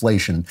high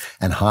inflation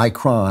and high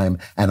crime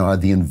and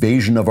the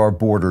invasion of our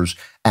borders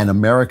and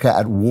America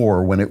at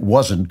war when it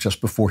wasn't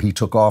just before he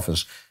took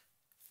office,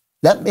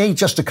 that may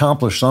just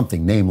accomplish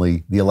something,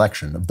 namely the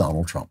election of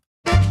Donald Trump.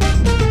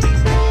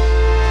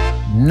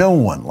 No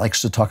one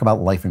likes to talk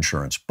about life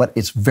insurance, but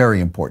it's very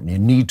important. You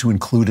need to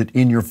include it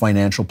in your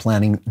financial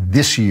planning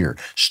this year.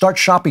 Start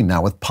shopping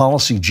now with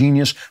Policy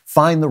Genius.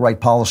 Find the right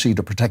policy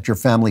to protect your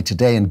family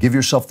today and give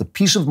yourself the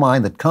peace of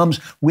mind that comes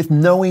with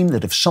knowing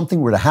that if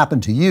something were to happen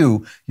to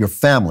you, your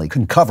family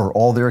can cover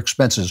all their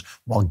expenses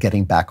while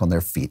getting back on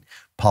their feet.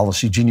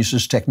 Policy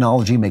Genius's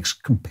technology makes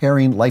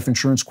comparing life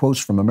insurance quotes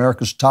from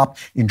America's top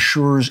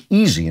insurers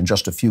easy in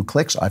just a few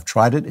clicks. I've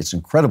tried it. It's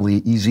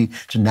incredibly easy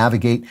to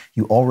navigate.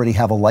 You already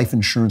have a life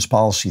insurance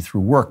policy through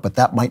work, but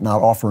that might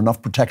not offer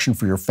enough protection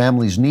for your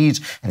family's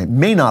needs, and it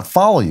may not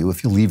follow you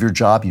if you leave your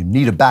job. You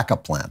need a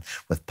backup plan.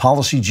 With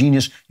Policy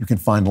Genius, you can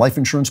find life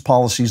insurance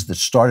policies that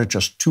start at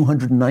just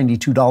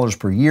 $292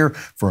 per year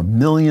for $1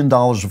 million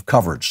of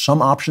coverage.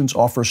 Some options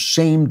offer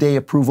same-day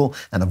approval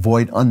and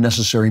avoid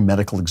unnecessary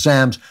medical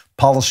exams.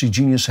 Policy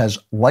Genius has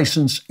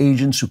licensed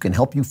agents who can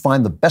help you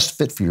find the best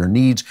fit for your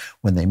needs.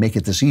 When they make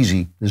it this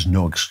easy, there's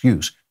no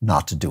excuse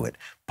not to do it.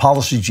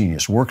 Policy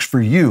Genius works for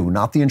you,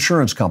 not the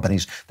insurance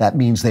companies. That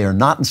means they are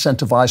not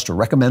incentivized to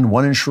recommend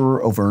one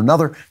insurer over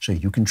another, so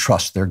you can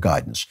trust their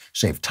guidance.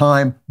 Save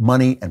time,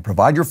 money, and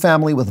provide your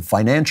family with a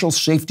financial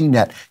safety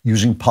net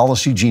using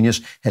Policy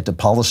Genius. Head to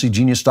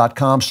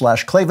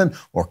policygenius.com/Klavan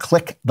or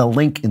click the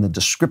link in the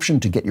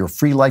description to get your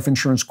free life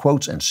insurance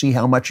quotes and see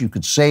how much you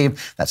could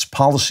save. That's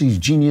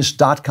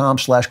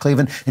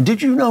policygenius.com/Klavan. And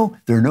did you know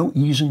there are no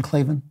E's in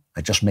Klavan?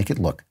 I just make it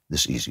look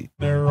this easy.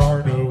 There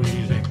are no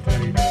E's in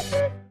Klavan.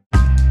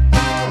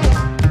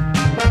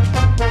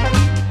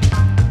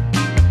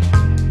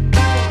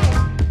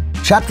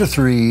 Chapter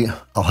 3,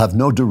 I'll have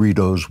no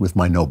Doritos with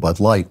my no Bud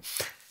Light.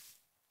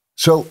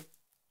 So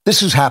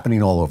this is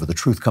happening all over. The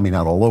truth coming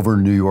out all over.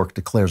 New York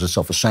declares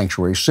itself a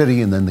sanctuary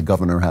city, and then the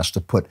governor has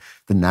to put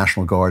the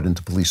National Guard in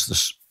to police the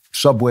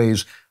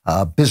subways.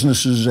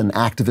 Businesses and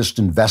activist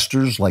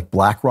investors like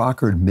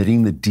BlackRock are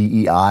admitting that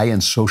DEI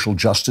and social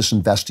justice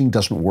investing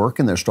doesn't work,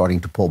 and they're starting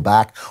to pull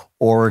back.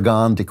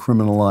 Oregon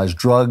decriminalized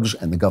drugs,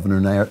 and the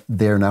governor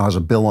there now has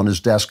a bill on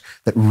his desk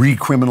that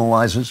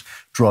recriminalizes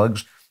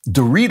drugs.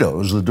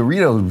 Doritos, the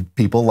Dorito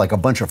people, like a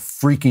bunch of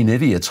freaking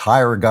idiots,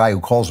 hire a guy who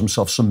calls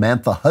himself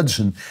Samantha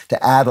Hudson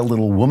to add a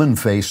little woman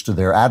face to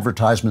their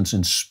advertisements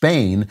in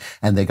Spain,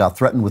 and they got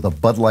threatened with a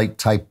Bud Light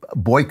type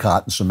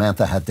boycott, and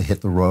Samantha had to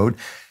hit the road.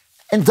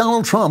 And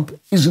Donald Trump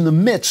is in the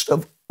midst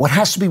of what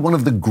has to be one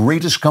of the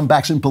greatest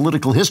comebacks in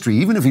political history.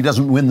 Even if he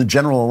doesn't win the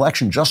general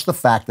election, just the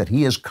fact that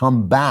he has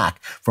come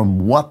back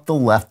from what the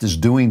left is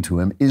doing to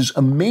him is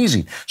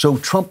amazing. So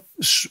Trump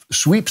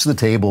sweeps the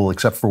table,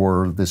 except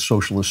for the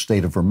socialist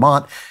state of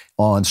Vermont,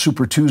 on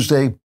Super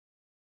Tuesday.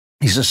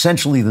 He's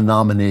essentially the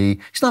nominee.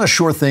 He's not a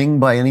sure thing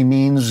by any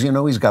means. You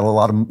know, he's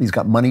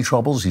got money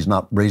troubles. He's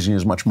not raising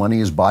as much money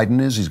as Biden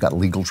is. He's got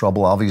legal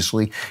trouble,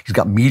 obviously. He's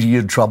got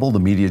media trouble. The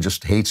media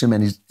just hates him.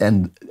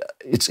 And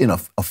it's in a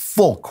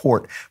full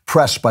court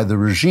press by the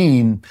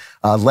regime,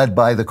 led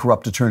by the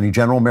corrupt Attorney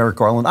General, Merrick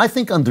Garland. I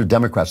think under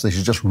Democrats, they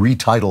should just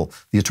retitle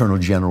the Attorney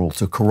General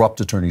to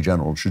corrupt Attorney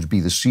General. It should be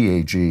the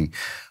CAG.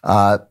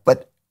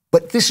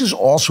 But this is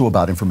also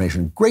about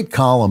information. Great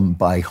column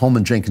by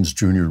Holman Jenkins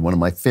Jr., one of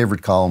my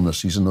favorite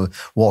columnists. He's in the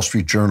Wall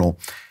Street Journal.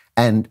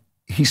 And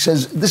he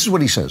says, this is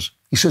what he says.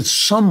 He said,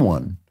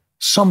 somebody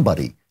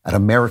at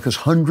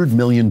America's 100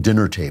 million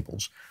dinner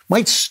tables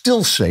might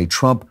still say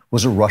Trump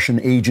was a Russian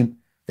agent,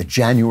 that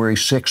January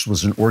 6th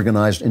was an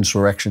organized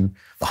insurrection,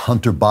 the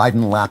Hunter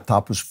Biden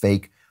laptop was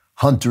fake,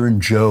 Hunter and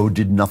Joe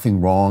did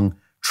nothing wrong,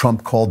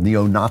 Trump called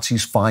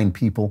neo-Nazis fine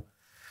people.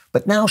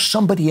 But now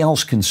somebody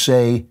else can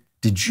say,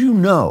 did you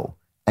know,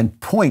 and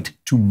point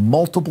to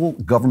multiple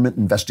government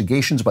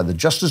investigations by the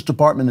Justice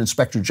Department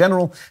Inspector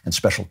General and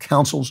special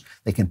counsels.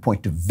 They can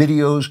point to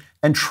videos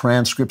and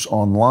transcripts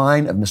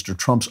online of Mr.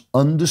 Trump's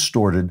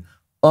undistorted,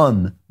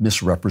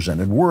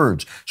 unmisrepresented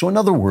words. So in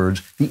other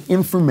words, the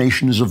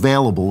information is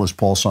available, as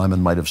Paul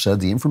Simon might have said,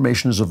 the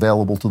information is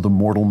available to the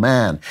mortal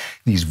man.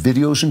 These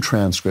videos and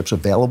transcripts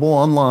available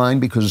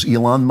online because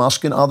Elon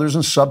Musk and others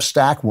in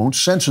Substack won't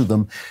censor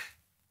them,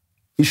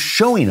 is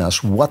showing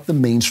us what the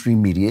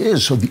mainstream media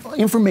is. So the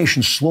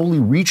information slowly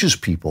reaches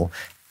people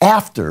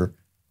after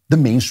the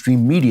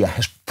mainstream media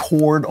has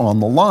poured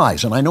on the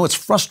lies. And I know it's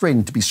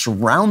frustrating to be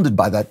surrounded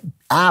by that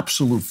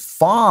absolute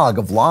fog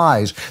of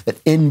lies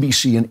that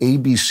NBC and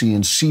ABC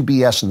and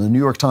CBS and the New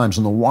York Times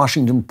and the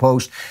Washington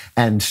Post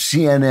and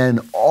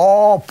CNN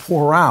all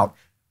pour out.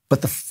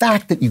 But the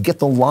fact that you get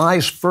the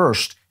lies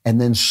first and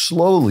then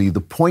slowly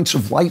the points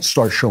of light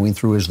start showing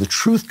through as the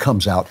truth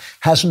comes out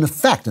has an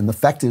effect. And the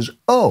effect is,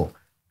 oh,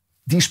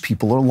 these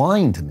people are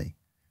lying to me.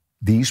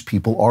 These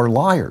people are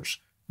liars.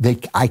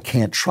 I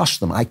can't trust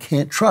them. I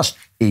can't trust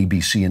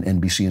ABC and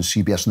NBC and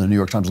CBS and the New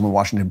York Times and the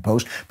Washington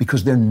Post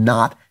because they're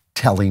not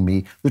telling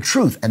me the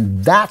truth.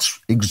 And that's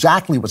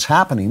exactly what's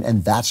happening,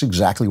 and that's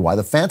exactly why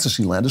the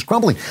fantasy land is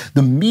crumbling.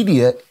 The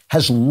media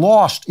has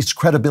lost its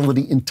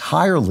credibility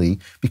entirely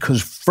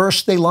because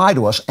first they lie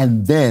to us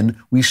and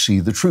then we see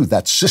the truth.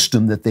 That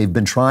system that they've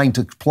been trying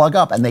to plug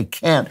up, and they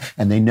can't,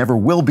 and they never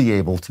will be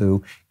able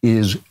to,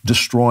 is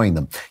destroying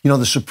them. You know,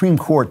 the Supreme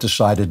Court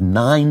decided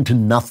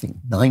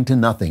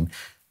 9-0,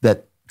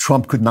 that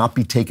Trump could not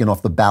be taken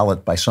off the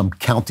ballot by some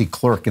county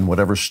clerk in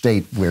whatever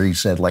state where he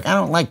said, like, I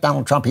don't like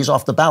Donald Trump, he's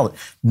off the ballot.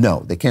 No,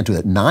 they can't do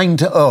that.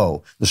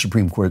 9-0, the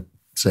Supreme Court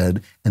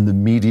said, and the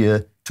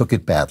media took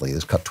it badly.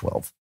 It's cut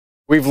 12.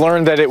 We've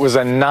learned that it was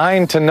a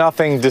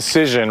 9-0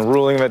 decision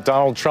ruling that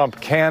Donald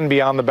Trump can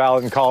be on the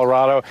ballot in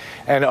Colorado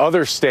and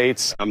other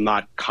states. I'm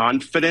not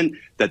confident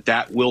that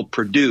that will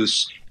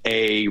produce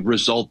a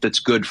result that's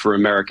good for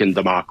American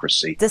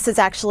democracy. This is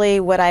actually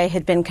what I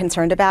had been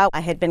concerned about. I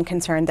had been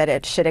concerned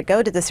that should it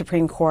go to the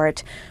Supreme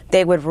Court,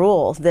 they would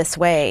rule this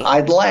way.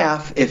 I'd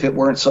laugh if it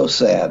weren't so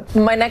sad.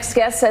 My next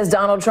guest says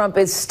Donald Trump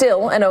is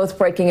still an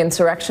oath-breaking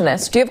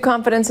insurrectionist. Do you have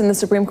confidence in the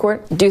Supreme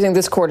Court? Do you think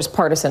this court is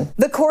partisan?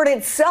 The court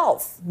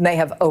itself may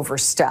have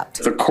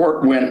overstepped. The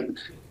court went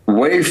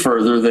way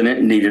further than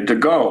it needed to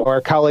go. Our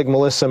colleague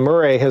Melissa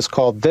Murray has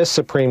called this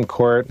Supreme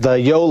Court the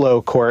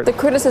YOLO court. The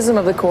criticism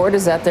of the court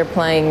is that they're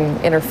playing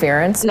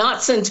interference.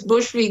 Not since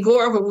Bush v.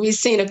 Gore have we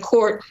seen a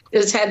court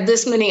that's had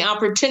this many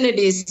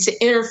opportunities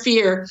to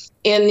interfere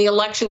in the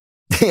election.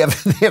 They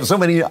have so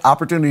many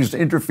opportunities to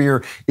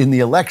interfere in the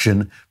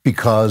election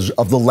because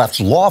of the left's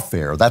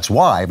lawfare. That's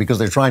why, because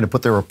they're trying to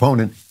put their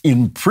opponent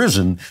in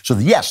prison. So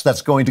yes,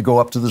 that's going to go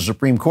up to the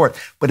Supreme Court.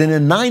 But in a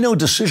 9-0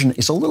 decision,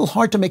 it's a little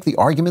hard to make the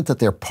argument that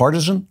they're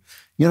partisan,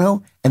 you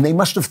know? And they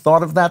must have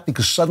thought of that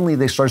because suddenly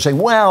they started saying,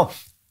 well,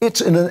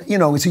 it's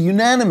a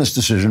unanimous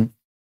decision.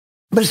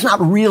 But it's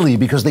not really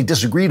because they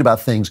disagreed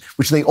about things,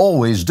 which they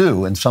always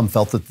do. And some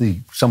felt that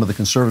some of the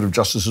conservative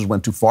justices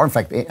went too far. In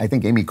fact, I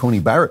think Amy Coney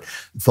Barrett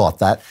thought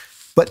that.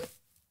 But,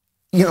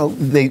 you know,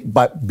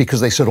 because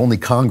they said only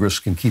Congress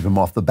can keep him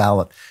off the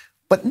ballot.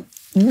 But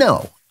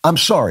no, I'm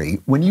sorry.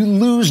 When you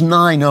lose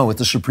 9-0 at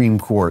the Supreme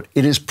Court,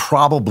 it is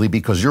probably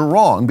because you're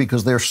wrong,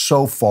 because they're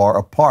so far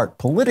apart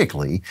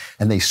politically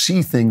and they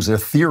see things, their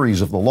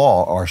theories of the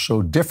law are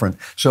so different.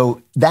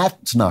 So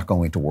that's not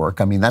going to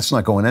work. I mean, that's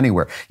not going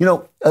anywhere. You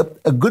know,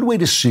 a good way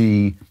to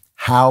see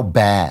how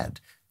bad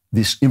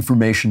this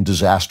information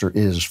disaster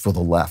is for the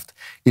left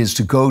is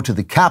to go to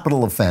the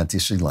capital of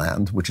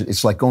Fantasyland, which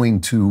it's like going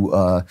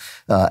to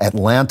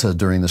Atlanta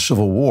during the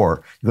Civil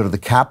War. You go to the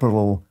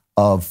capital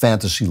of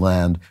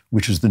Fantasyland,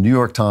 which is the New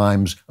York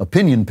Times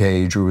opinion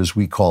page, or as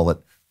we call it,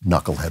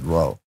 Knucklehead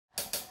Row.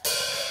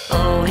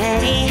 Oh,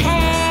 hey,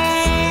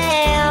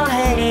 hey, oh,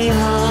 hey,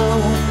 ho,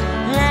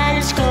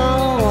 let's go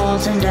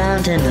waltzing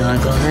down to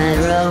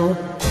Knucklehead Row.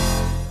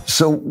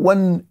 So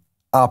one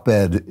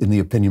op-ed in the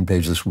opinion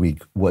page this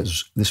week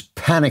was this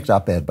panicked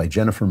op-ed by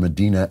Jennifer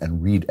Medina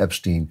and Reed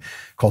Epstein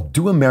called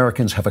 "Do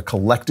Americans Have a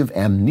Collective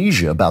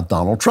Amnesia About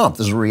Donald Trump?"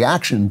 This is a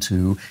reaction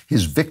to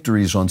his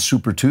victories on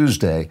Super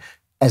Tuesday,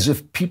 as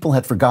if people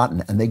had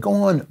forgotten. And they go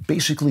on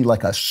basically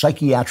like a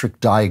psychiatric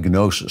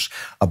diagnosis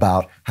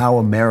about how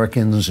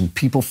Americans and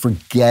people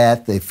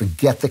forget. They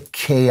forget the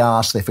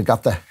chaos. They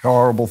forgot the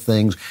horrible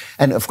things.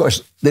 And of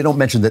course, they don't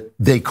mention that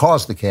they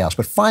caused the chaos.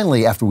 But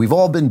finally, after we've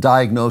all been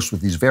diagnosed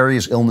with these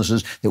various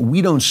illnesses that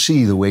we don't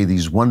see the way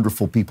these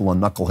wonderful people on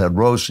Knucklehead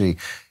Row see,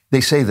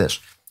 they say this.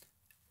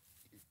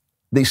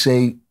 They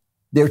say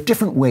there are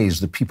different ways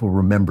that people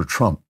remember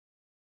Trump.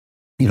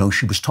 You know,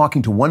 she was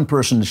talking to one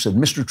person who said,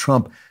 Mr.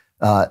 Trump,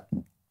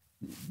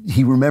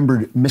 he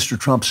remembered Mr.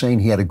 Trump saying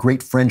he had a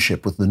great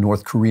friendship with the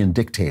North Korean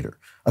dictator,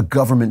 a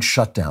government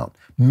shutdown,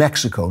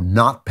 Mexico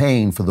not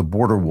paying for the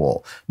border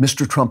wall,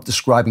 Mr. Trump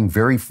describing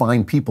very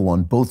fine people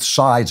on both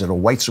sides at a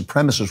white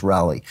supremacist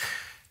rally,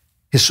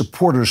 his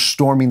supporters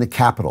storming the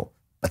Capitol.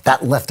 But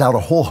that left out a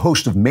whole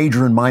host of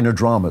major and minor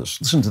dramas.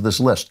 Listen to this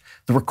list.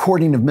 The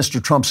recording of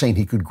Mr. Trump saying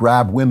he could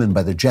grab women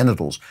by the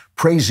genitals,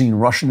 praising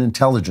Russian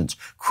intelligence,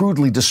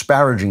 crudely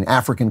disparaging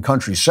African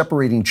countries,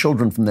 separating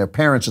children from their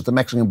parents at the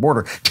Mexican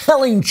border,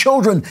 telling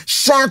children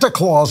Santa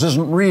Claus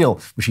isn't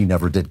real, which he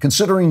never did,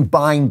 considering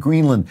buying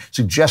Greenland,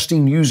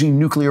 suggesting using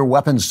nuclear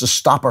weapons to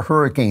stop a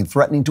hurricane,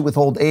 threatening to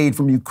withhold aid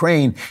from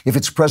Ukraine if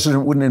its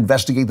president wouldn't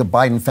investigate the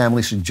Biden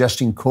family,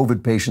 suggesting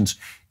COVID patients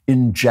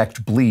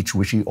inject bleach,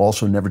 which he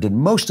also never did.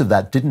 Most of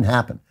that didn't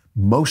happen.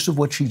 Most of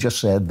what she just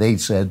said, they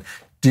said,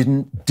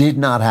 did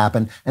not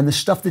happen. And the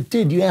stuff that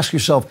did, you ask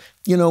yourself,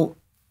 you know,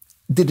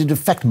 did it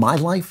affect my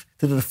life?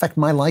 Did it affect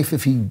my life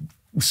if he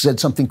said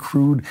something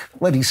crude?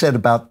 What he said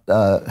about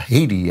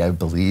Haiti, I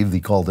believe,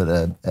 he called it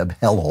a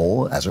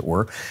hellhole, as it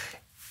were.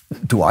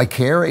 Do I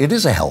care? It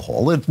is a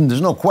hellhole.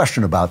 There's no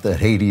question about that.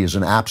 Haiti is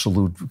an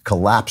absolute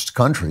collapsed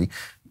country.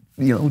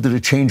 You know, did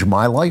it change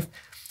my life?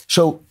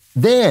 So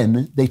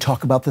then they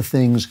talk about the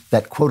things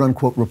that, quote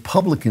unquote,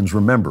 Republicans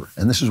remember.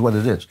 And this is what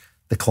it is.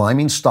 The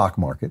climbing stock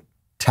market,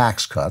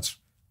 tax cuts,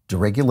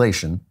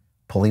 deregulation,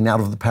 pulling out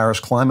of the Paris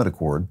Climate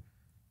Accord,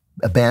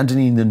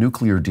 abandoning the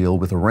nuclear deal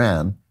with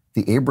Iran,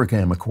 the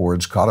Abraham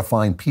Accords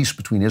codifying peace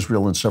between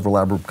Israel and several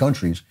Arab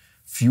countries,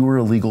 fewer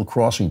illegal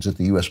crossings at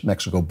the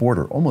U.S.-Mexico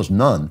border, almost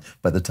none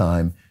by the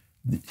time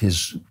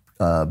his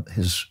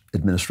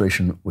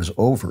administration was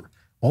over.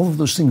 All of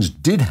those things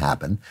did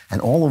happen, and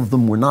all of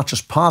them were not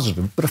just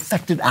positive, but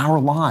affected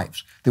our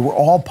lives. They were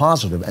all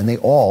positive, and they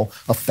all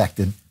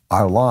affected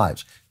our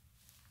lives.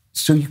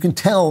 So you can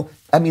tell,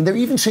 I mean, they're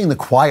even saying the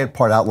quiet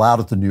part out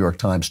loud at the New York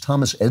Times.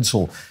 Thomas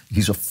Edsall,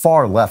 he's a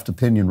far left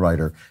opinion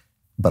writer,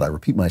 but I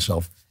repeat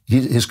myself,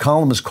 His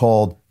column is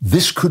called,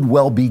 "This Could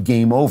Well Be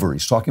Game Over."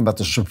 He's talking about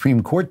the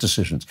Supreme Court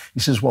decisions.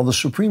 He says, well, the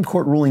Supreme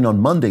Court ruling on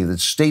Monday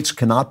that states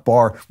cannot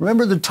bar,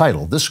 remember the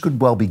title, "This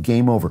Could Well Be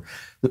Game Over."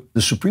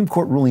 The Supreme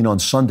Court ruling on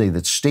Sunday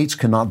that states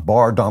cannot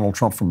bar Donald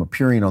Trump from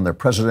appearing on their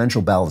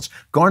presidential ballots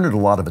garnered a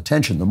lot of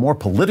attention. The more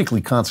politically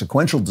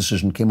consequential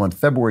decision came on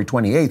February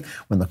 28th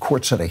when the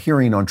court set a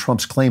hearing on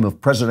Trump's claim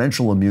of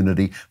presidential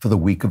immunity for the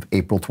week of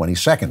April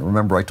 22nd.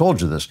 Remember, I told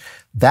you this.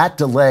 That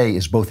delay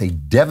is both a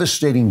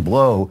devastating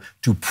blow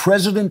to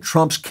President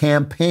Trump's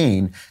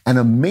campaign and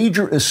a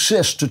major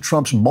assist to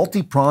Trump's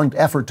multi-pronged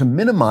effort to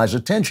minimize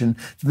attention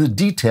to the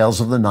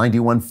details of the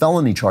 91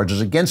 felony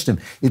charges against him.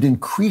 It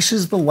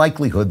increases the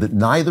likelihood that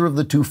neither of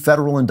the two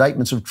federal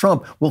indictments of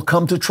Trump will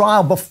come to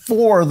trial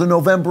before the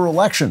November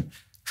election.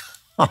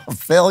 A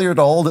failure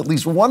to hold at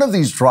least one of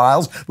these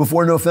trials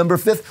before November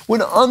 5th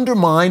would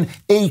undermine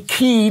a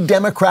key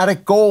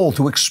Democratic goal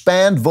to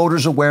expand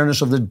voters'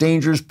 awareness of the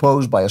dangers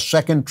posed by a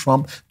second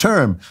Trump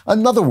term.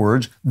 In other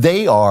words,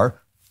 the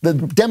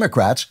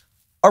Democrats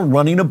are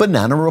running a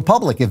banana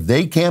republic. If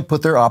they can't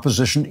put their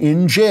opposition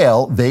in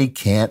jail, they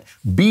can't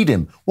beat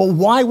him. Well,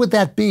 why would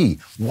that be?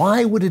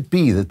 Why would it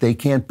be that they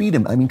can't beat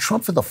him? I mean,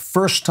 Trump for the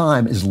first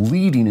time is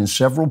leading in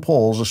several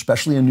polls,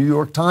 especially a New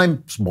York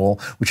Times poll,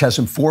 which has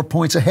him 4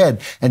 points ahead.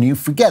 And you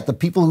forget, the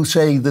people who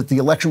say that the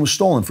election was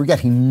stolen,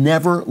 forget he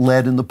never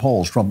led in the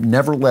polls. Trump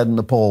never led in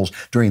the polls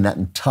during that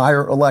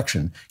entire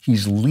election.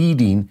 He's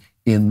leading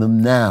in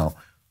them now.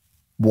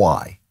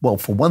 Why? Well,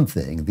 for one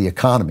thing, the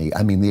economy.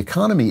 I mean, the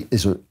economy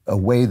is a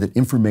way that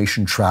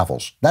information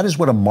travels. That is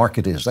what a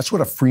market is. That's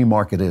what a free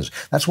market is.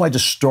 That's why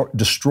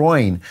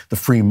destroying the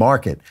free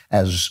market,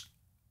 as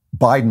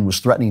Biden was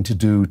threatening to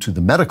do to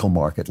the medical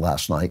market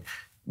last night,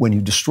 when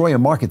you destroy a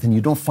market, then you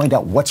don't find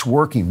out what's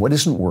working, what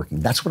isn't working.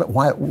 That's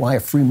why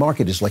a free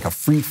market is like a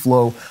free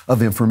flow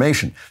of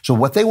information. So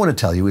what they want to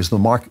tell you is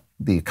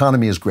the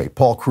economy is great.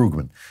 Paul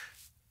Krugman,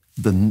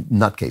 the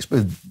nutcase.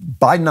 But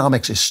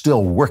Bidenomics is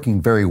still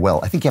working very well.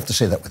 I think you have to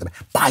say that with him.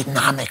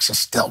 Bidenomics is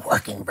still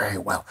working very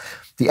well.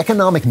 The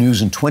economic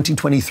news in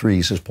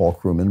 2023, says Paul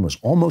Krugman, was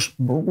almost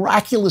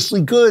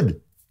miraculously good.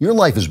 Your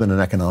life has been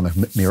an economic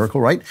miracle,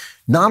 right?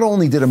 Not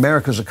only did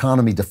America's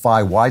economy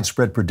defy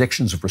widespread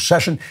predictions of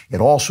recession, it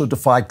also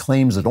defied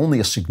claims that only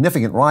a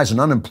significant rise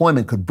in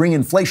unemployment could bring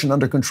inflation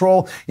under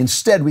control.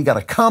 Instead, we got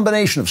a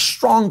combination of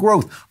strong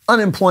growth,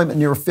 unemployment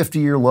near a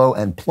 50-year low,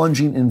 and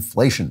plunging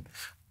inflation.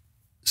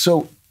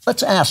 So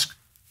let's ask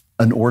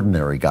an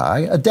ordinary guy,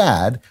 a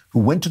dad, who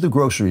went to the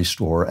grocery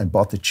store and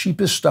bought the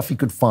cheapest stuff he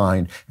could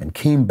find and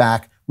came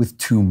back with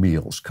 2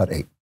 meals. Cut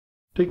 8.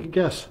 Take a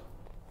guess.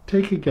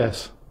 Take a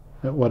guess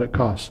at what it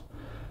costs.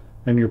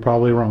 And you're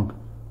probably wrong.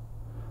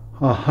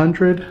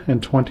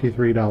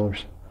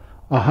 $123.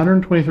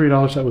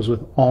 $123, that was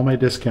with all my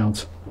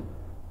discounts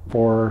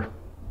for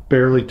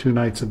barely 2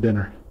 nights of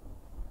dinner.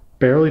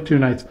 Barely 2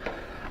 nights.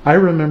 I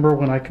remember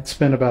when I could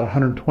spend about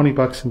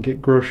 $120 and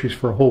get groceries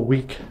for a whole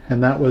week,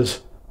 and that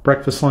was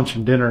breakfast, lunch,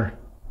 and dinner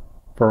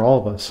for all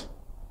of us.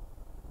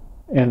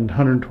 And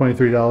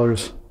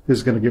 $123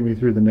 is going to get me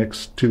through the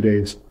next 2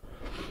 days.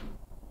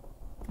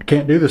 I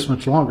can't do this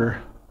much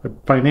longer.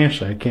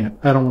 Financially, I can't.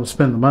 I don't want to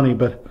spend the money,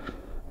 but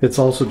it's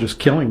also just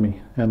killing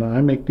me. And I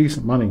make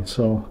decent money,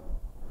 so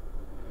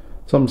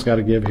something's got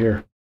to give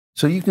here.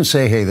 So you can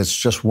say, hey, that's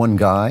just one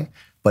guy.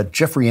 But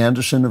Jeffrey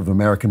Anderson of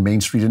American Main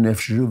Street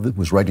Initiative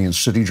was writing in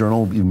City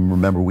Journal. You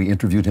remember we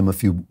interviewed him a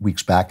few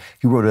weeks back.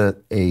 He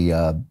wrote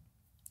an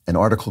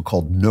article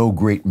called No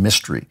Great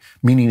Mystery,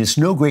 meaning it's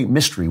no great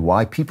mystery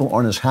why people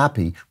aren't as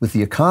happy with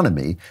the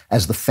economy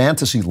as the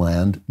fantasy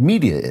land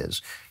media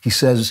is. He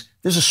says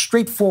there's a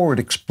straightforward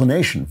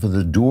explanation for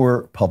the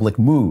dour public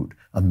mood.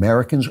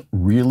 Americans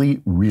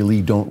really,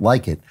 really don't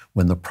like it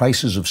when the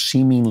prices of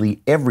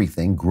seemingly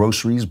everything,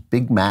 groceries,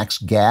 Big Macs,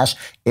 gas,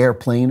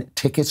 airplane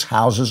tickets,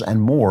 houses, and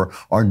more,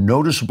 are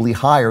noticeably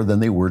higher than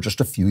they were just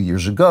a few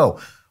years ago.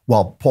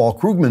 While Paul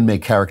Krugman may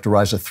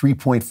characterize a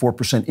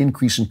 3.4%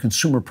 increase in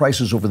consumer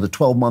prices over the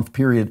 12-month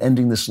period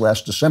ending this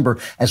last December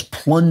as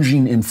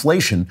plunging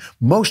inflation,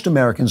 most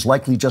Americans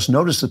likely just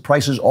noticed that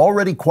prices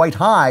already quite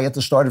high at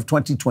the start of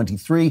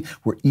 2023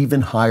 were even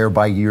higher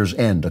by year's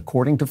end.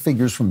 According to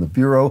figures from the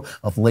Bureau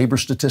of Labor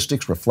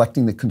Statistics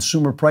reflecting the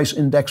Consumer Price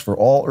Index for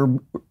all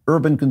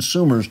urban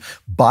consumers,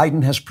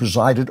 Biden has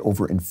presided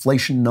over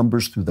inflation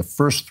numbers through the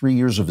first 3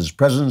 years of his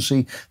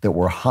presidency that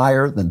were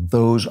higher than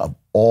those of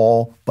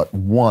all but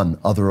one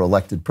other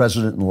elected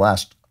president in the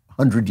last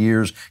 100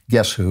 years.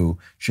 Guess who?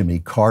 Jimmy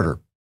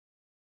Carter.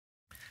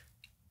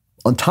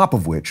 On top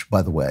of which,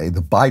 by the way,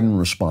 the Biden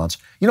response,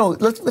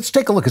 let's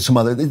take a look at some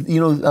other,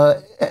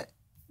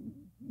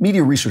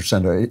 Media Research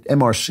Center,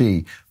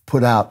 MRC,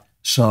 put out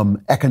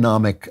some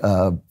economic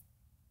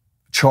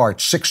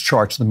charts, 6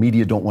 charts the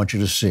media don't want you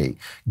to see.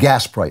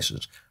 Gas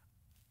prices,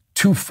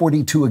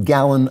 $2.42 a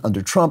gallon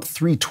under Trump,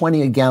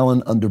 $3.20 a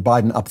gallon under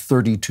Biden, up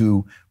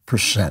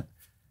 32%.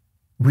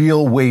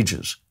 Real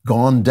wages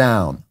gone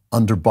down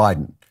under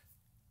Biden.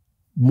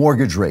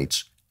 Mortgage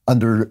rates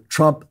under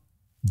Trump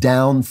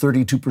down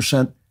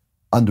 32%,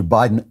 under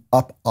Biden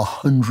up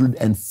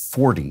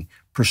 140%.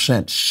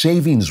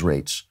 Savings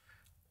rates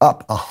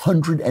up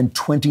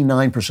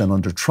 129%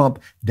 under Trump,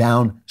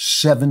 down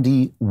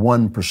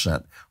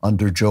 71%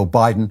 under Joe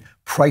Biden.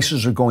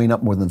 Prices are going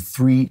up more than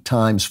 3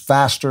 times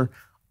faster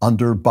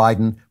under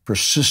Biden.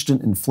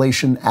 Persistent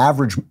inflation,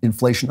 average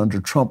inflation under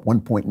Trump,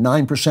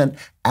 1.9%.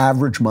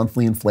 Average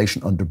monthly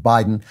inflation under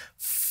Biden,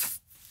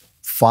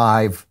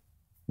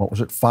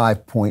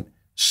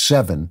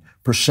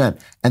 5.7%.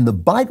 And the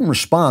Biden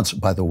response,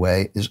 by the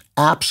way, is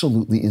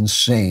absolutely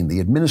insane. The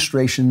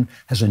administration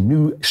has a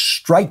new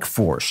strike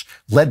force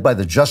led by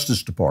the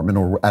Justice Department,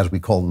 or as we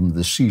call them,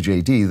 the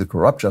CJD, the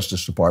corrupt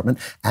Justice Department,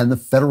 and the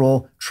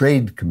Federal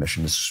Trade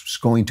Commission. It's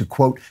going to,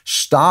 quote,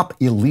 stop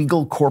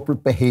illegal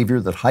corporate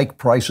behavior that hike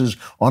prices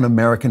on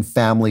American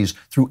families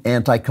through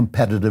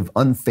anti-competitive,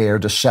 unfair,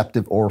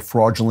 deceptive, or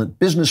fraudulent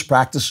business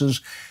practices.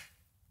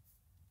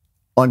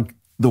 On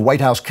the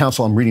White House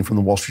Council, I'm reading from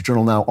the Wall Street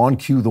Journal now, on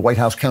cue, the White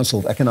House Council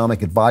of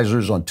Economic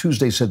Advisors on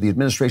Tuesday said the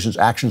administration's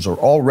actions are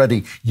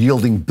already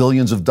yielding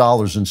billions of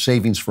dollars in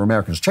savings for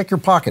Americans. Check your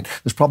pocket.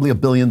 There's probably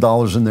 $1 billion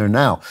in there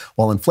now.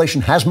 While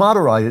inflation has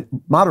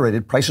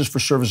moderated, prices for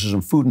services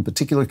and food in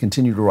particular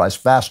continue to rise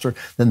faster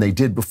than they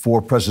did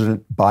before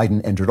President Biden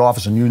entered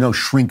office. And you know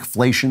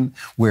shrinkflation,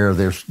 where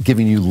they're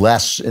giving you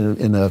less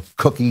in a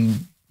cookie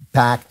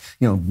pack.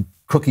 You know,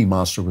 Cookie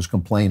Monster was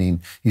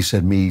complaining. He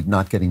said, me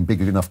not getting big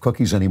enough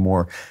cookies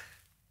anymore.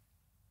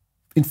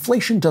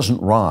 Inflation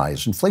doesn't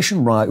rise.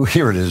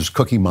 Here it is,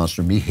 Cookie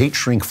Monster. Me hate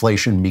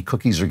shrinkflation. Me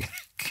cookies are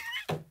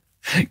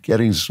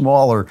getting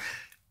smaller.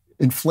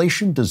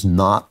 Inflation does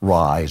not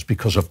rise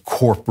because of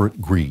corporate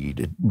greed.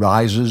 It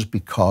rises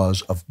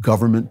because of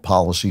government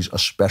policies,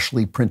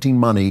 especially printing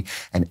money.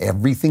 And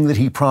everything that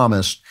he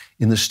promised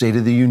in the State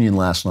of the Union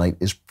last night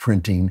is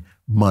printing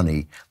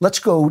money. Let's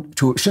go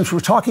to, since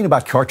we're talking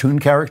about cartoon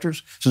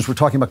characters, since we're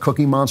talking about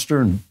Cookie Monster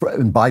and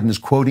Biden is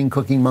quoting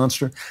Cookie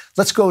Monster,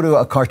 let's go to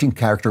a cartoon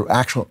character who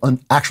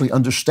actually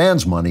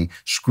understands money,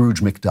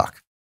 Scrooge McDuck.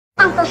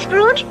 Uncle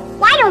Scrooge,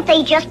 why don't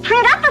they just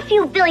print up a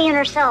few billion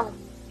or so?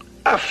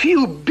 A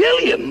few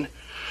billion?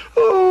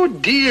 Oh,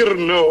 dear,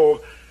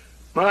 no.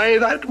 My,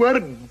 that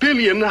word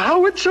billion,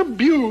 how it's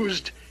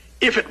abused.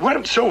 If it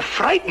weren't so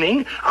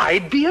frightening,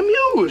 I'd be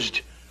amused.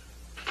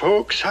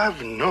 Folks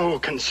have no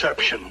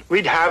conception.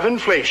 We'd have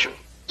inflation.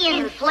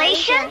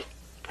 Inflation?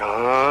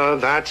 Ah,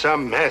 that's a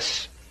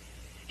mess.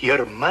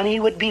 Your money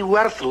would be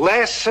worth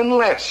less and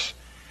less.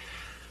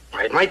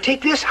 It might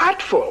take this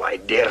hatful, I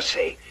dare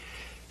say,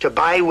 to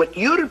buy what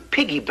your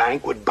piggy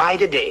bank would buy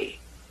today.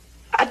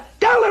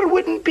 $1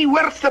 wouldn't be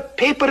worth the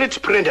paper it's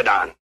printed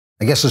on.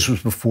 I guess this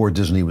was before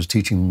Disney was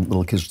teaching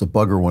little kids to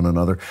bugger one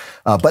another.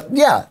 But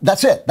yeah,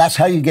 that's it. That's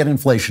how you get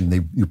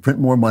inflation. You print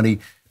more money,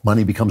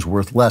 money becomes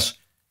worth less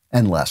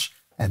and less,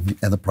 and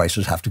the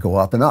prices have to go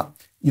up and up.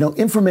 You know,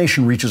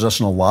 information reaches us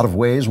in a lot of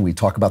ways when we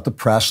talk about the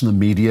press and the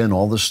media and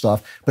all this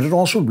stuff, but it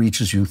also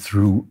reaches you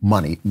through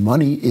money.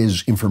 Money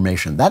is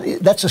information.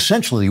 That's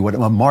essentially what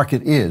a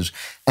market is.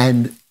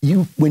 And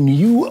when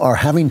you are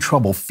having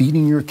trouble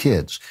feeding your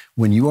kids,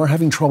 when you are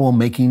having trouble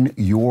making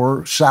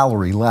your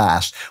salary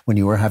last, when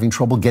you are having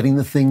trouble getting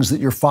the things that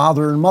your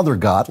father and mother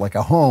got, like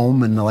a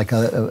home and like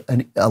a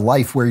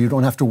life where you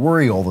don't have to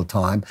worry all the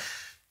time,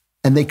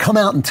 and they come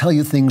out and tell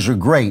you things are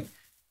great,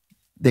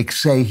 they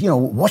say, you know,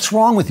 what's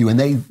wrong with you? And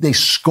they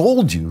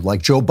scold you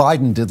like Joe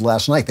Biden did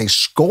last night. They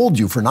scold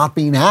you for not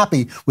being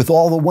happy with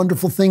all the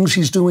wonderful things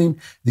he's doing.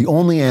 The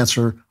only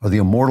answer are the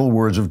immortal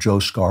words of Joe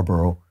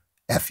Scarborough,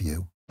 F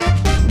you.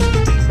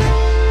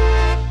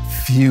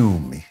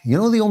 Fume. You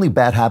know, the only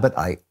bad habit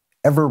I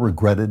ever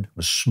regretted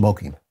was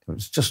smoking. It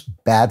was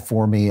just bad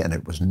for me and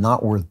it was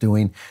not worth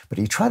doing. But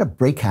you try to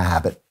break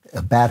a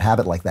bad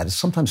habit like that, it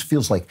sometimes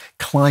feels like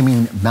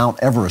climbing Mount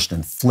Everest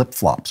in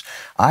flip-flops.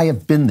 I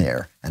have been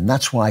there, and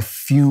that's why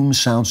Fume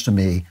sounds to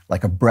me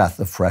like a breath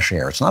of fresh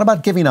air. It's not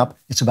about giving up,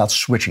 it's about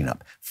switching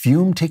up.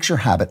 Fume takes your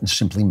habit and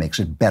simply makes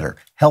it better,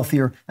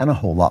 healthier, and a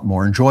whole lot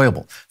more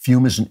enjoyable.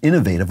 Fume is an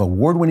innovative,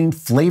 award-winning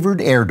flavored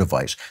air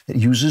device that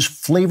uses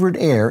flavored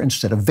air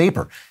instead of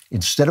vapor.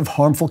 Instead of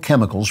harmful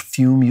chemicals,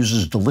 Fume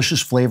uses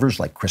delicious flavors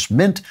like crisp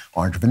mint,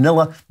 orange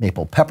vanilla,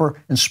 maple pepper,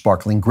 and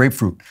sparkling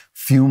grapefruit.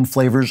 Fume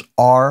flavors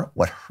are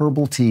what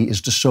herbal tea is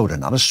to soda,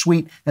 not as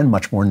sweet and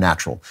much more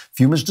natural.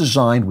 Fume is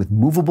designed with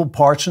movable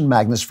parts and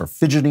magnets for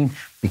fidgeting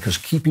because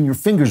keeping your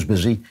fingers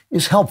busy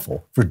is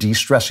helpful for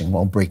de-stressing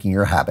while breaking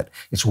your habit.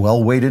 It's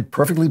well-weighted,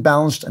 perfectly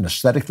balanced, and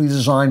aesthetically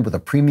designed with a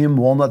premium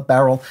walnut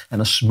barrel and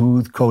a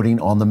smooth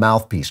coating on the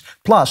mouthpiece.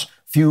 Plus,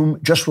 Fume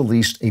just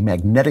released a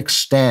magnetic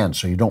stand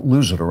so you don't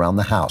lose it around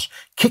the house.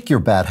 Kick your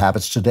bad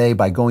habits today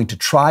by going to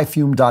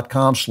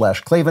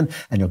tryfume.com/Klavan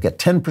and you'll get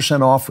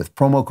 10% off with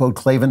promo code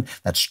Klavan.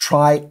 That's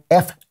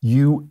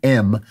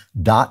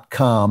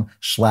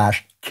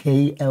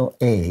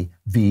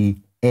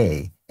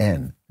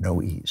tryfum.com/KLAVAN.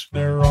 No E's.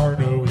 There are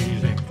no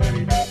E's in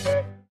Klavan.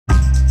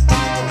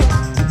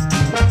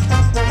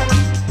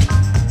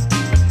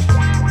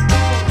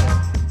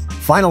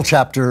 Final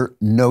chapter,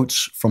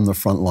 notes from the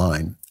front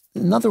line.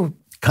 Another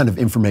kind of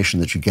information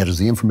that you get is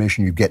the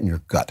information you get in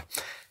your gut.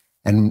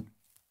 And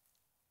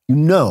you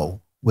know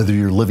whether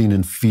you're living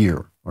in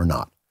fear or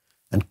not.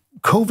 And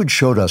COVID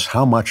showed us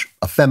how much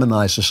a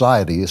feminized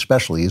society,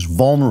 especially, is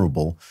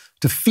vulnerable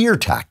to fear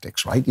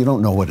tactics, right? You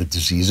don't know what a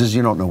disease is.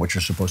 You don't know what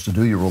you're supposed to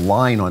do. You're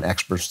relying on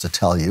experts to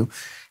tell you.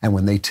 And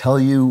when they tell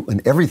you,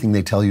 and everything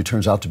they tell you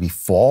turns out to be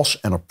false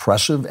and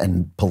oppressive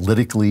and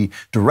politically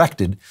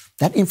directed,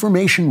 that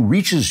information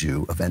reaches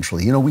you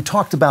eventually. You know, we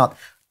talked about,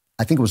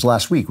 I think it was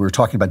last week, we were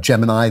talking about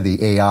Gemini,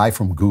 the AI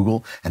from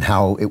Google, and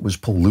how it was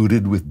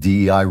polluted with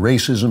DEI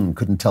racism and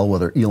couldn't tell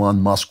whether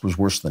Elon Musk was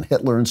worse than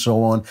Hitler and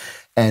so on.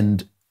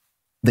 And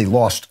they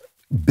lost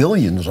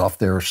billions off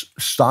their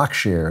stock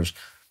shares.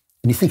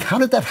 And you think, how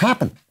did that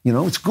happen? You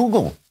know, it's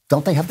Google.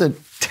 Don't they have the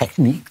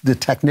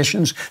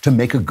technicians to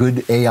make a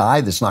good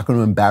AI that's not going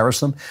to embarrass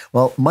them?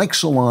 Well, Mike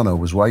Solano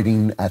was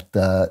writing at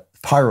the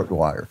Pirate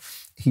Wire.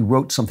 He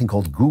wrote something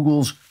called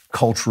Google's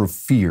Culture of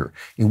Fear,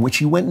 in which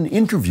he went and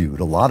interviewed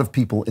a lot of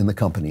people in the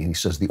company. And he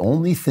says the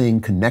only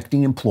thing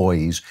connecting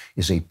employees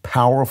is a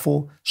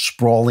powerful,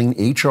 sprawling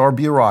HR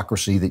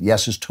bureaucracy that,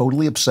 yes, is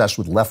totally obsessed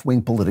with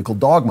left-wing political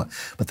dogma.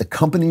 But the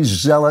company's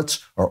zealots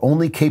are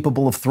only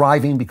capable of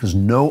thriving because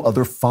no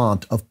other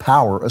font of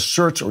power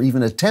asserts or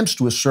even attempts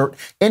to assert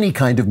any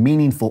kind of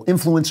meaningful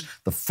influence.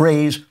 The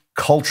phrase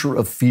culture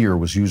of fear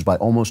was used by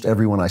almost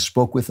everyone I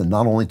spoke with, and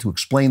not only to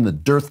explain the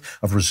dearth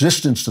of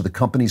resistance to the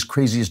company's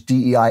craziest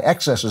DEI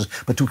excesses,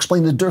 but to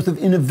explain the dearth of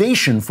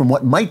innovation from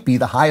what might be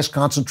the highest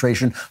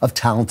concentration of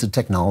talented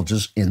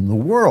technologists in the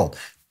world.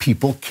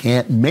 People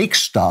can't make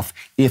stuff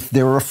if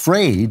they're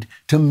afraid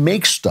to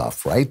make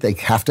stuff, right? They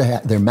have to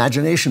have, their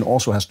imagination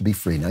also has to be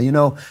free. Now, you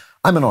know,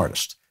 I'm an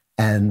artist,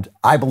 and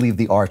I believe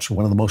the arts are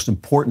one of the most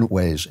important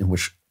ways in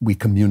which we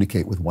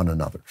communicate with one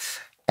another.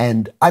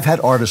 And I've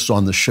had artists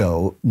on the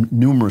show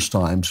numerous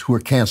times who are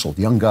canceled,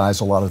 young guys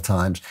a lot of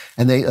times.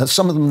 And they,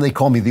 some of them, they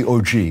call me the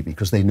OG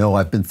because they know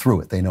I've been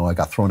through it. They know I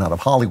got thrown out of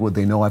Hollywood.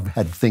 They know I've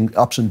had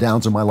ups and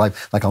downs in my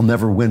life. Like I'll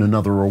never win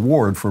another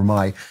award for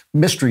my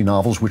mystery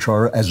novels, which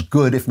are as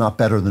good, if not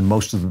better, than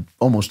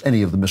almost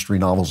any of the mystery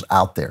novels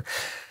out there.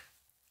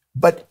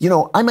 But, you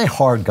know, I'm a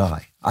hard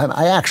guy.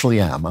 I actually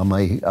am. I'm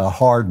a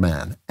hard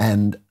man.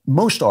 And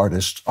most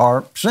artists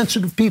are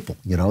sensitive people.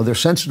 You know, they're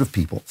sensitive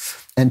people.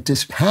 And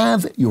to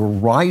have your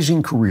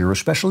rising career,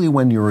 especially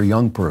when you're a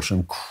young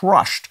person,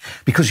 crushed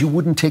because you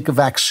wouldn't take a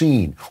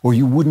vaccine, or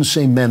you wouldn't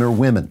say men or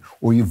women,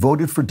 or you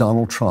voted for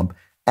Donald Trump,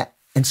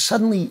 and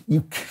suddenly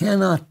you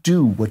cannot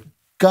do what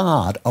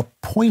God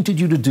appointed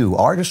you to do.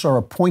 Artists are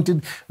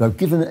appointed, they're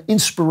given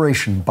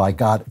inspiration by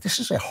God. This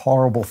is a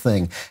horrible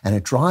thing, and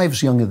it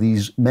drives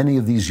many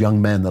of these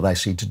young men that I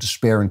see to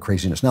despair and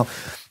craziness. Now,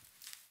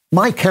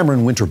 my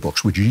Cameron Winter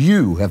books, which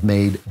you have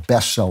made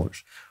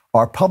bestsellers,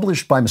 are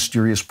published by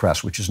Mysterious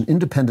Press, which is an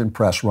independent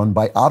press run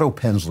by Otto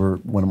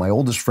Penzler, one of my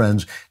oldest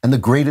friends, and the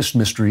greatest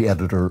mystery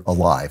editor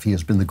alive. He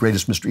has been the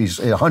greatest mystery. He's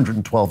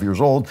 112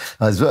 years old.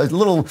 He's a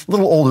little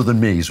older than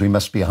me, so he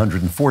must be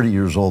 140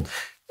 years old.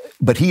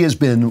 But he has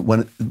been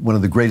one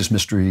of the greatest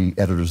mystery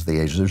editors of the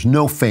age. There's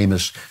no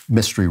famous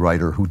mystery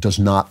writer who does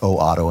not owe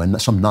Otto, and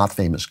some not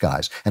famous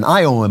guys. And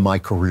I owe him my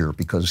career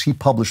because he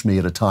published me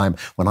at a time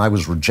when I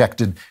was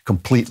rejected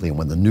completely, and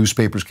when the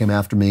newspapers came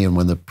after me, and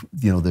when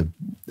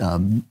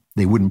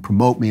they wouldn't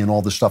promote me and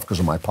all this stuff because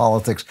of my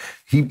politics.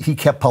 He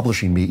kept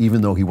publishing me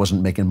even though he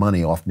wasn't making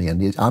money off me,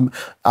 and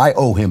I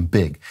owe him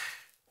big.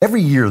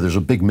 Every year, there's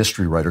a big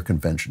mystery writer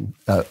convention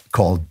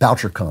called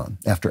BoucherCon,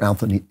 after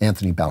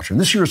Anthony Boucher.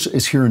 And this year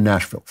is here in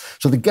Nashville.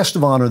 So the guest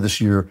of honor this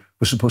year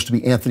was supposed to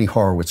be Anthony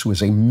Horowitz, who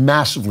is a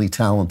massively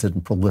talented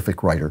and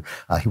prolific writer.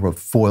 He wrote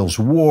Foyle's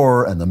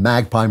War and The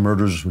Magpie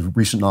Murders, a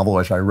recent novel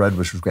which I read,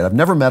 which was great. I've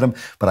never met him,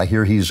 but I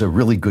hear he's a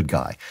really good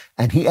guy.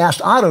 And he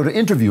asked Otto to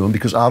interview him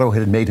because Otto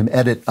had made him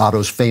edit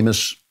Otto's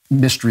famous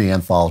mystery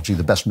anthology,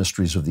 The Best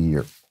Mysteries of the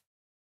Year,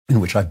 in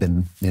which I've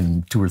been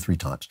in 2 or 3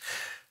 times.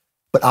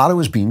 But Otto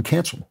is being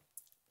canceled.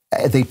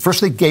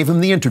 First, they gave him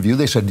the interview.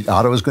 They said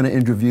Otto is going to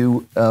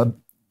interview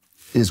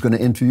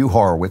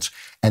Horowitz,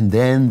 and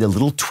then the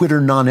little Twitter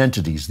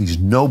nonentities, these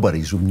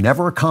nobodies who've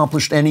never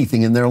accomplished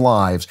anything in their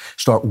lives,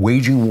 start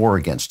waging war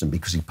against him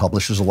because he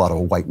publishes a lot of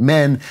white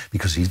men,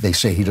 because they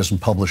say he doesn't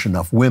publish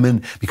enough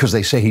women, because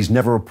they say he's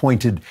never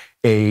appointed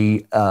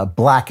a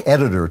black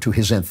editor to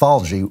his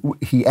anthology.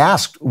 He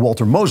asked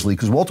Walter Mosley,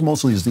 because Walter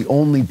Mosley is the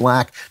only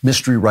black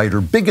mystery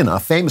writer big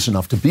enough, famous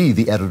enough to be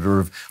the editor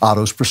of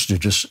Otto's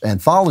prestigious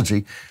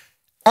anthology.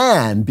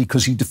 And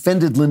because he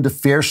defended Linda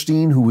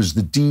Fairstein, who was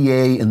the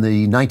DA in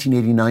the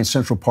 1989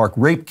 Central Park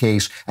rape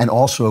case and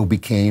also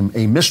became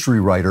a mystery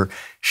writer,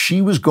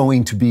 she was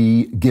going to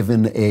be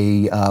given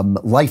a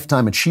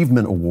Lifetime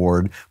Achievement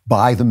Award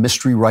by the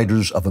Mystery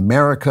Writers of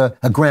America,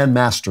 a Grand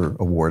Master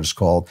Award is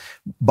called,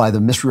 by the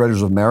Mystery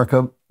Writers of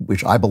America,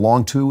 which I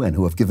belong to, and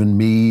who have given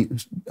me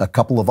a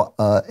couple of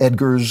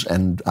Edgars,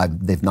 and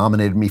they've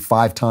nominated me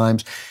 5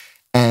 times.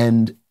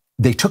 And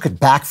they took it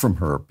back from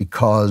her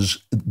because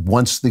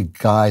once the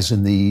guys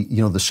in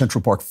the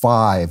Central Park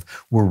 5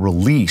 were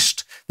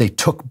released, they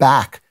took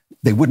back,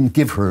 they wouldn't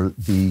give her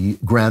the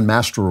Grand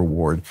Master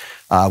Award,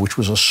 which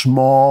was a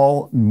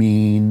small,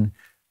 mean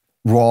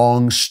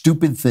wrong,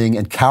 stupid thing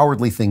and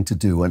cowardly thing to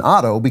do. And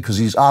Otto, because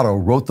he's Otto,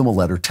 wrote them a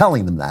letter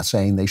telling them that,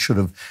 saying they should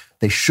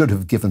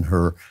have given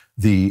her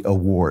the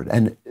award.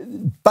 And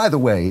by the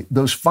way,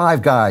 those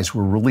 5 guys who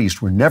were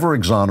released were never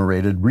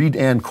exonerated. Read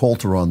Ann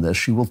Coulter on this.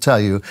 She will tell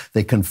you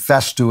they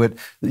confessed to it.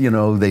 You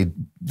know,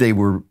 they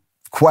were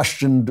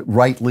questioned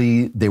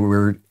rightly. They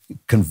were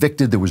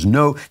convicted. There was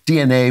no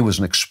DNA, was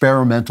an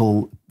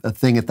experimental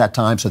thing at that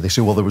time. So they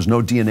say, well, there was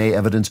no DNA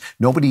evidence.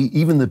 Nobody,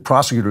 even the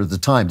prosecutor at the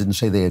time, didn't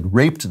say they had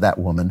raped that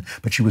woman,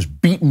 but she was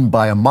beaten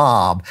by a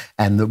mob.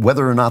 And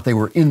whether or not they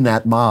were in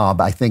that mob,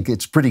 I think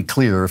it's pretty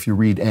clear if you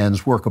read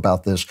Ann's work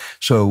about this.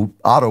 So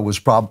Otto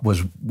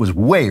was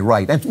way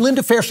right. And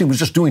Linda Fairstein was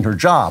just doing her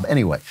job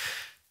anyway.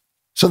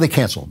 So they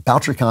canceled.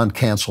 Boucher-Kahn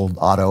canceled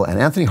Otto, and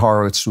Anthony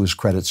Horowitz, to his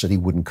credit, said he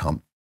wouldn't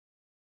come.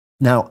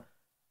 Now,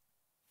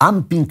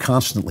 I'm being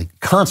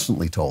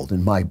constantly told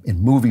in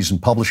movies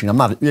and publishing, I'm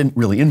not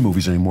really in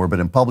movies anymore, but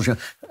in publishing,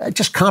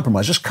 just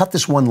compromise, just cut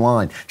this one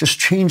line, just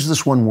change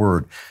this one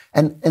word.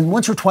 And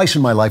once or twice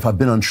in my life, I've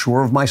been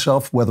unsure of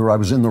myself, whether I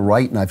was in the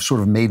right, and I've sort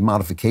of made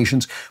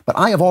modifications. But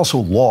I have also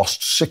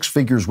lost 6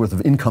 figures worth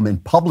of income in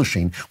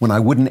publishing when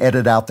I wouldn't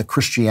edit out the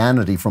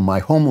Christianity from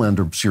my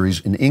Homelander series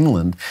in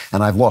England.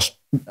 And I've lost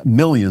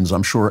millions,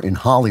 I'm sure, in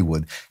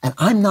Hollywood. And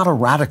I'm not a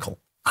radical.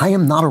 I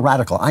am not a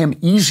radical. I am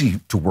easy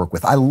to work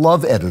with. I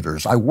love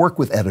editors. I work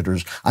with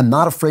editors. I'm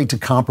not afraid to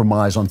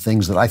compromise on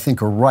things that I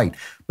think are right.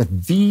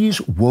 But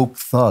these woke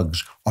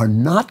thugs are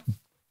not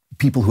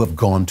people who have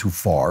gone too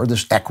far.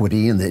 This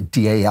equity and the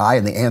DAI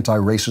and the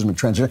anti-racism and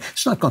transgender,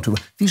 it's not gone too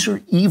far. These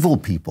are evil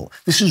people.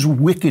 This is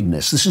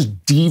wickedness. This is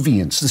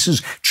deviance. This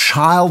is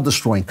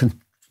child-destroying,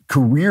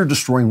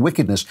 career-destroying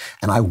wickedness.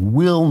 And I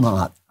will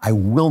not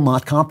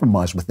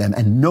compromise with them,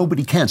 and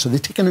nobody can. So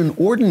they've taken an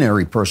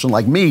ordinary person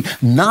like me,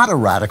 not a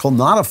radical,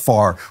 not a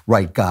far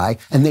right guy,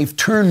 and they've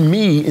turned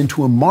me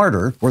into a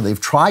martyr, or they've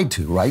tried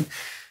to, right?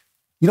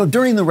 You know,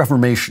 during the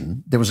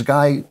Reformation, there was a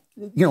guy,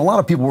 you know, a lot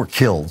of people were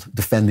killed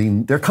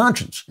defending their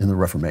conscience in the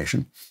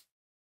Reformation.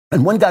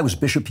 And one guy was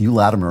Bishop Hugh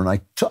Latimer, and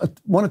I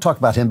want to talk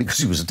about him because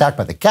he was attacked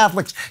by the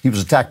Catholics, he was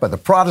attacked by the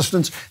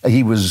Protestants,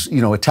 he was, you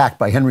know, attacked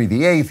by Henry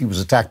VIII, he was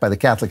attacked by the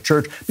Catholic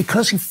Church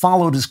because he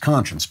followed his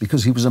conscience,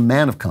 because he was a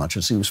man of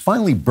conscience. He was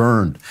finally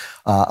burned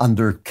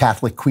under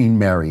Catholic Queen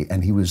Mary,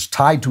 and he was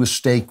tied to a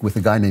stake with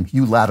a guy named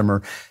Hugh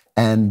Latimer,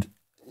 and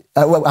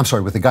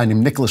with a guy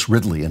named Nicholas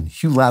Ridley. And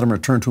Hugh Latimer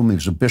turned to him, he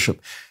was a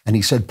bishop, and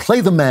he said, "Play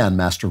the man,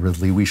 Master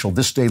Ridley. We shall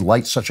this day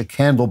light such a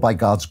candle by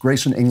God's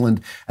grace in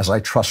England as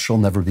I trust shall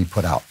never be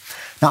put out."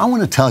 Now, I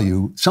want to tell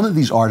you, some of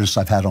these artists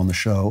I've had on the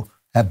show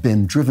have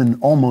been driven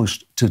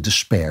almost to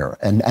despair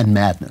and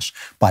madness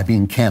by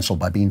being canceled,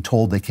 by being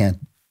told they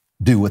can't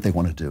do what they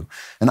want to do.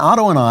 And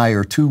Otto and I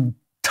are 2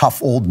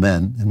 tough old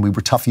men, and we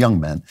were tough young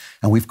men,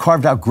 and we've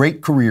carved out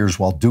great careers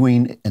while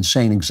doing and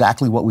saying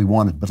exactly what we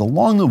wanted. But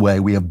along the way,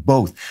 we have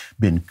both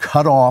been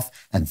cut off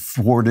and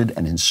thwarted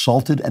and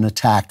insulted and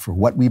attacked for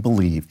what we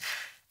believe.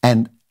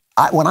 And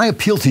when I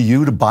appeal to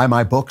you to buy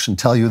my books and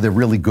tell you they're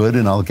really good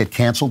and I'll get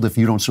canceled if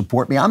you don't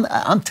support me,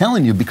 I'm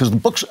telling you because the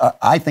books,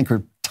 I think,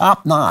 are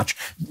top-notch,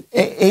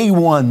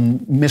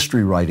 A1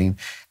 mystery writing,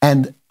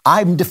 and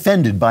I'm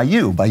defended by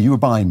you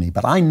buying me,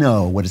 but I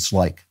know what it's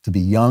like to be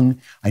young.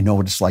 I know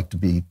what it's like to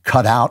be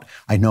cut out.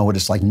 I know what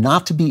it's like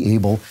not to be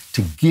able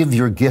to give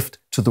your gift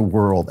to the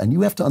world. And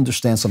you have to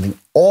understand something,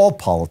 all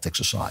politics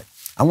aside.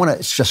 I want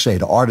to just say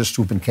to artists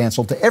who've been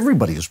canceled, to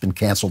everybody who's been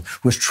canceled,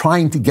 who is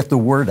trying to get the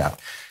word out,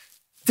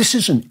 this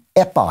is an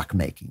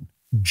epoch-making,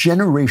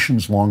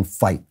 generations-long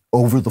fight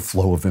over the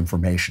flow of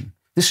information.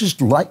 This is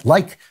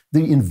like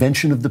the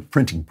invention of the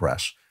printing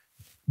press.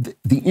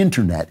 The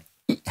internet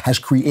has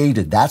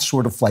created that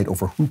sort of fight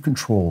over who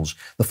controls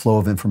the flow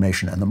of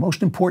information. And the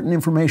most important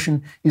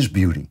information is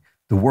beauty,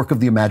 the work of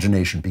the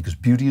imagination, because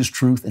beauty is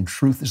truth and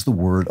truth is the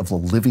word of the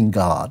living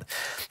God.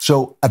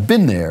 So I've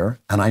been there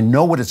and I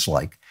know what it's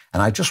like.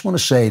 And I just want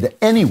to say to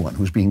anyone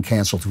who's being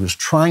canceled, who is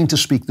trying to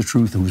speak the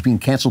truth, who's being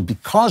canceled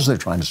because they're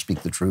trying to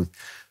speak the truth,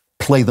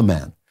 play the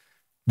man.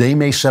 They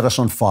may set us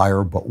on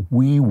fire, but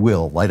we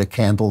will light a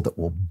candle that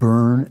will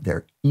burn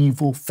their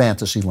evil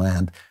fantasy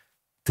land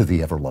to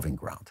the ever-loving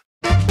ground.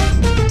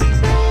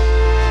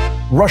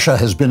 Russia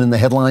has been in the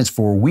headlines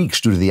for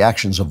weeks due to the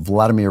actions of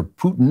Vladimir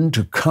Putin.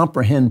 To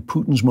comprehend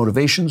Putin's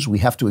motivations, we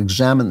have to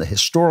examine the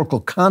historical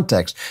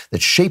context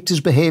that shaped his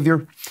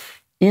behavior.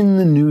 In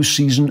the new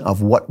season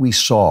of What We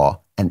Saw,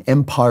 An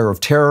Empire of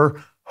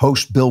Terror,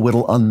 host Bill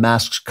Whittle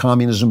unmasks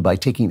communism by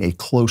taking a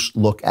close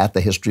look at the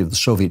history of the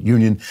Soviet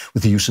Union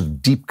with the use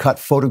of deep-cut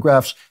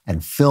photographs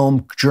and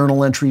film,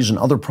 journal entries, and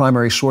other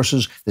primary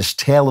sources. This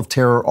tale of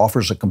terror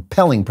offers a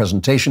compelling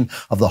presentation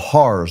of the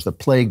horrors that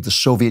plagued the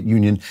Soviet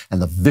Union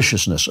and the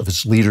viciousness of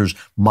its leaders.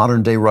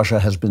 Modern-day Russia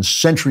has been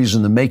centuries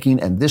in the making,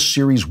 and this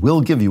series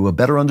will give you a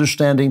better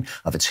understanding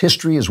of its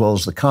history as well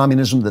as the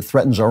communism that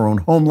threatens our own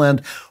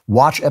homeland.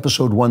 Watch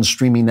episode 1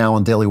 streaming now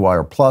on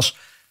DailyWire Plus.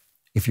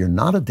 If you're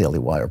not a Daily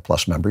Wire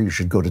Plus member, you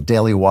should go to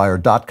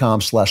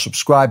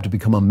dailywire.com/subscribe to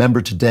become a member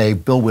today.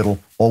 Bill Whittle,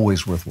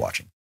 always worth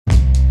watching.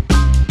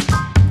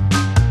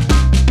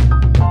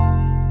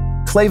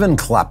 Klavan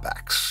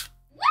Klapbacks.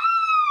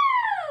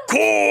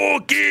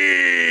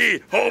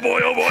 Cookie! Oh boy,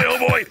 oh boy,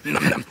 oh boy.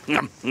 Nom, nom,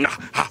 nom, nom.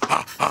 Ha,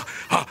 ha, ha,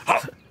 ha,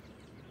 ha.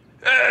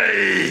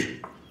 Hey!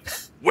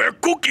 Where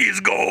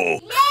cookies go?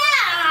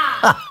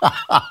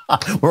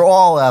 We're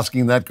all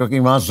asking that, Cookie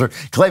Monster.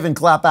 Klavan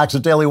Klapbacks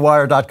at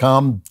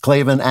DailyWire.com.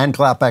 Klavan and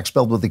Klapback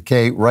spelled with a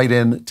K. Write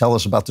in. Tell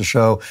us about the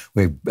show.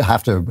 We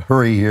have to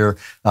hurry here.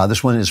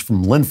 This one is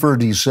from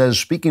Linford. He says,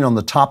 speaking on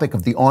the topic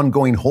of the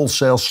ongoing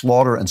wholesale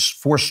slaughter and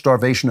forced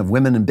starvation of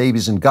women and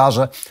babies in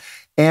Gaza,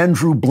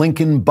 Andrew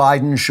Blinken,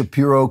 Biden,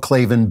 Shapiro,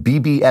 Klavan,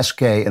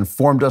 BBSK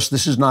informed us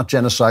this is not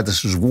genocide,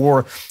 this is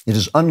war. It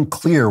is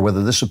unclear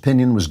whether this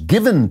opinion was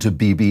given to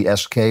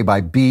BBSK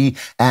by B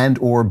and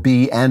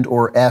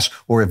or S,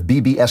 or if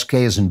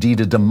BBSK is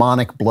indeed a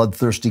demonic,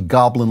 bloodthirsty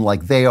goblin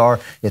like they are.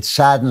 It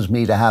saddens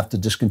me to have to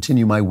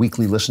discontinue my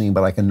weekly listening,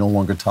 but I can no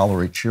longer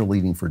tolerate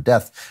cheerleading for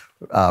death.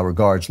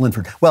 Regards,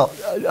 Linford. Well,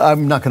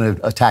 I'm not going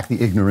to attack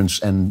the ignorance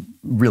and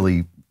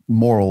really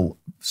moral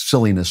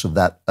silliness of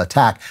that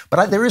attack.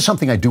 But there is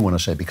something I do want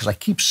to say, because I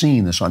keep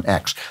seeing this on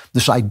X,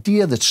 this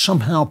idea that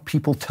somehow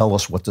people tell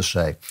us what to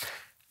say.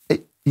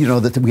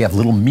 That we have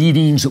little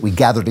meetings that we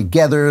gather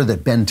together,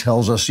 that Ben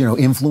tells us,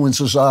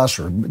 influences us,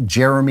 or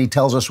Jeremy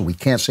tells us, we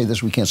can't say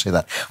this, we can't say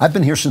that. I've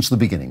been here since the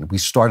beginning. We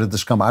started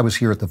this company. I was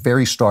here at the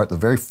very start, the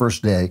very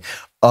first day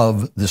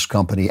of this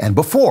company. And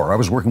before, I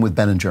was working with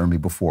Ben and Jeremy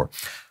before.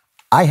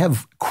 I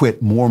have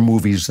quit more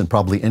movies than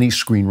probably any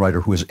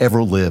screenwriter who has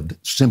ever lived,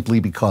 simply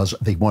because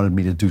they wanted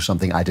me to do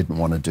something I didn't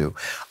want to do.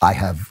 I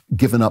have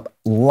given up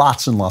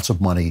lots and lots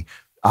of money.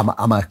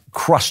 I'm a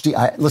crusty.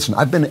 I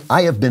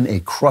have been a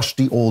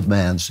crusty old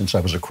man since I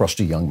was a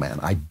crusty young man.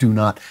 I do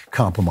not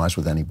compromise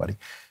with anybody.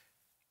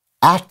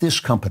 At this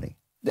company,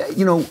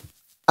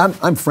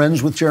 I'm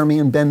friends with Jeremy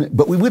and Ben,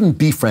 but we wouldn't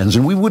be friends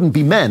and we wouldn't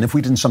be men if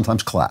we didn't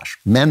sometimes clash.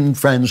 Men,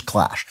 friends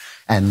clash.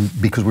 And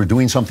because we're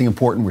doing something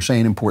important, we're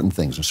saying important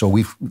things. And so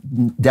we've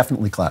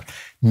definitely clashed.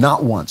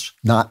 Not once,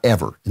 not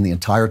ever, in the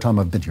entire time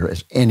I've been here,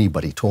 has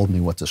anybody told me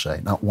what to say.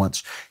 Not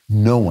once.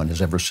 No one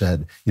has ever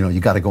said, you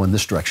got to go in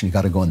this direction, you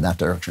got to go in that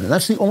direction. And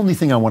that's the only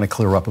thing I want to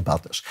clear up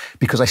about this,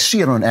 because I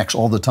see it on X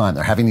all the time.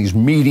 They're having these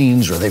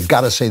meetings, or they've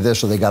got to say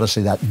this, or they got to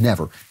say that.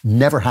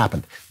 Never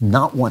happened.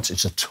 Not once.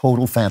 It's a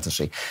total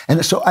fantasy.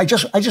 And so I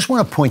just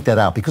want to point that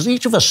out, because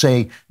each of us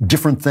say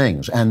different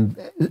things. And,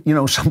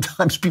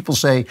 sometimes people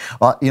say,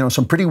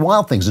 some pretty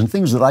wild things and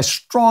things that I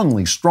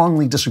strongly,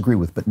 strongly disagree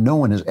with, but no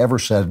one has ever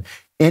said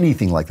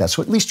anything like that.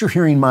 So at least you're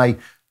hearing my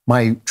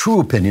true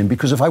opinion,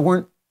 because if I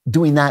weren't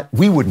doing that,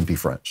 we wouldn't be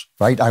friends,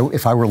 right?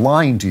 If I were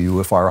lying to you,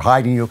 if I were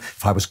hiding you,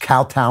 if I was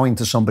kowtowing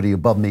to somebody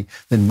above me,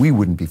 then we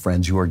wouldn't be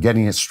friends. You are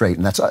getting it straight.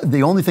 And that's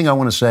the only thing I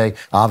want to say.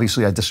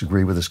 Obviously, I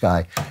disagree with this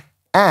guy.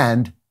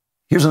 And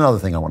here's another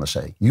thing I want to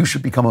say. You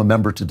should become a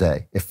member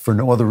today. If for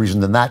no other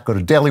reason than that, go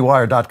to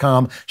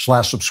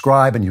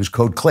dailywire.com/subscribe and use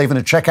code Klavan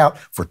at checkout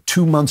for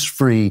 2 months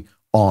free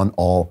on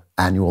all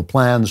annual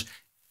plans.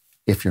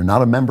 If you're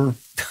not a member,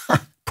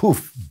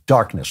 poof,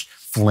 darkness,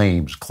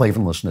 flames,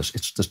 Klavanlessness.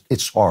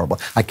 It's horrible.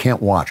 I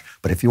can't watch.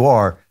 But if you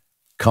are,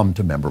 come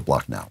to Member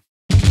Block now.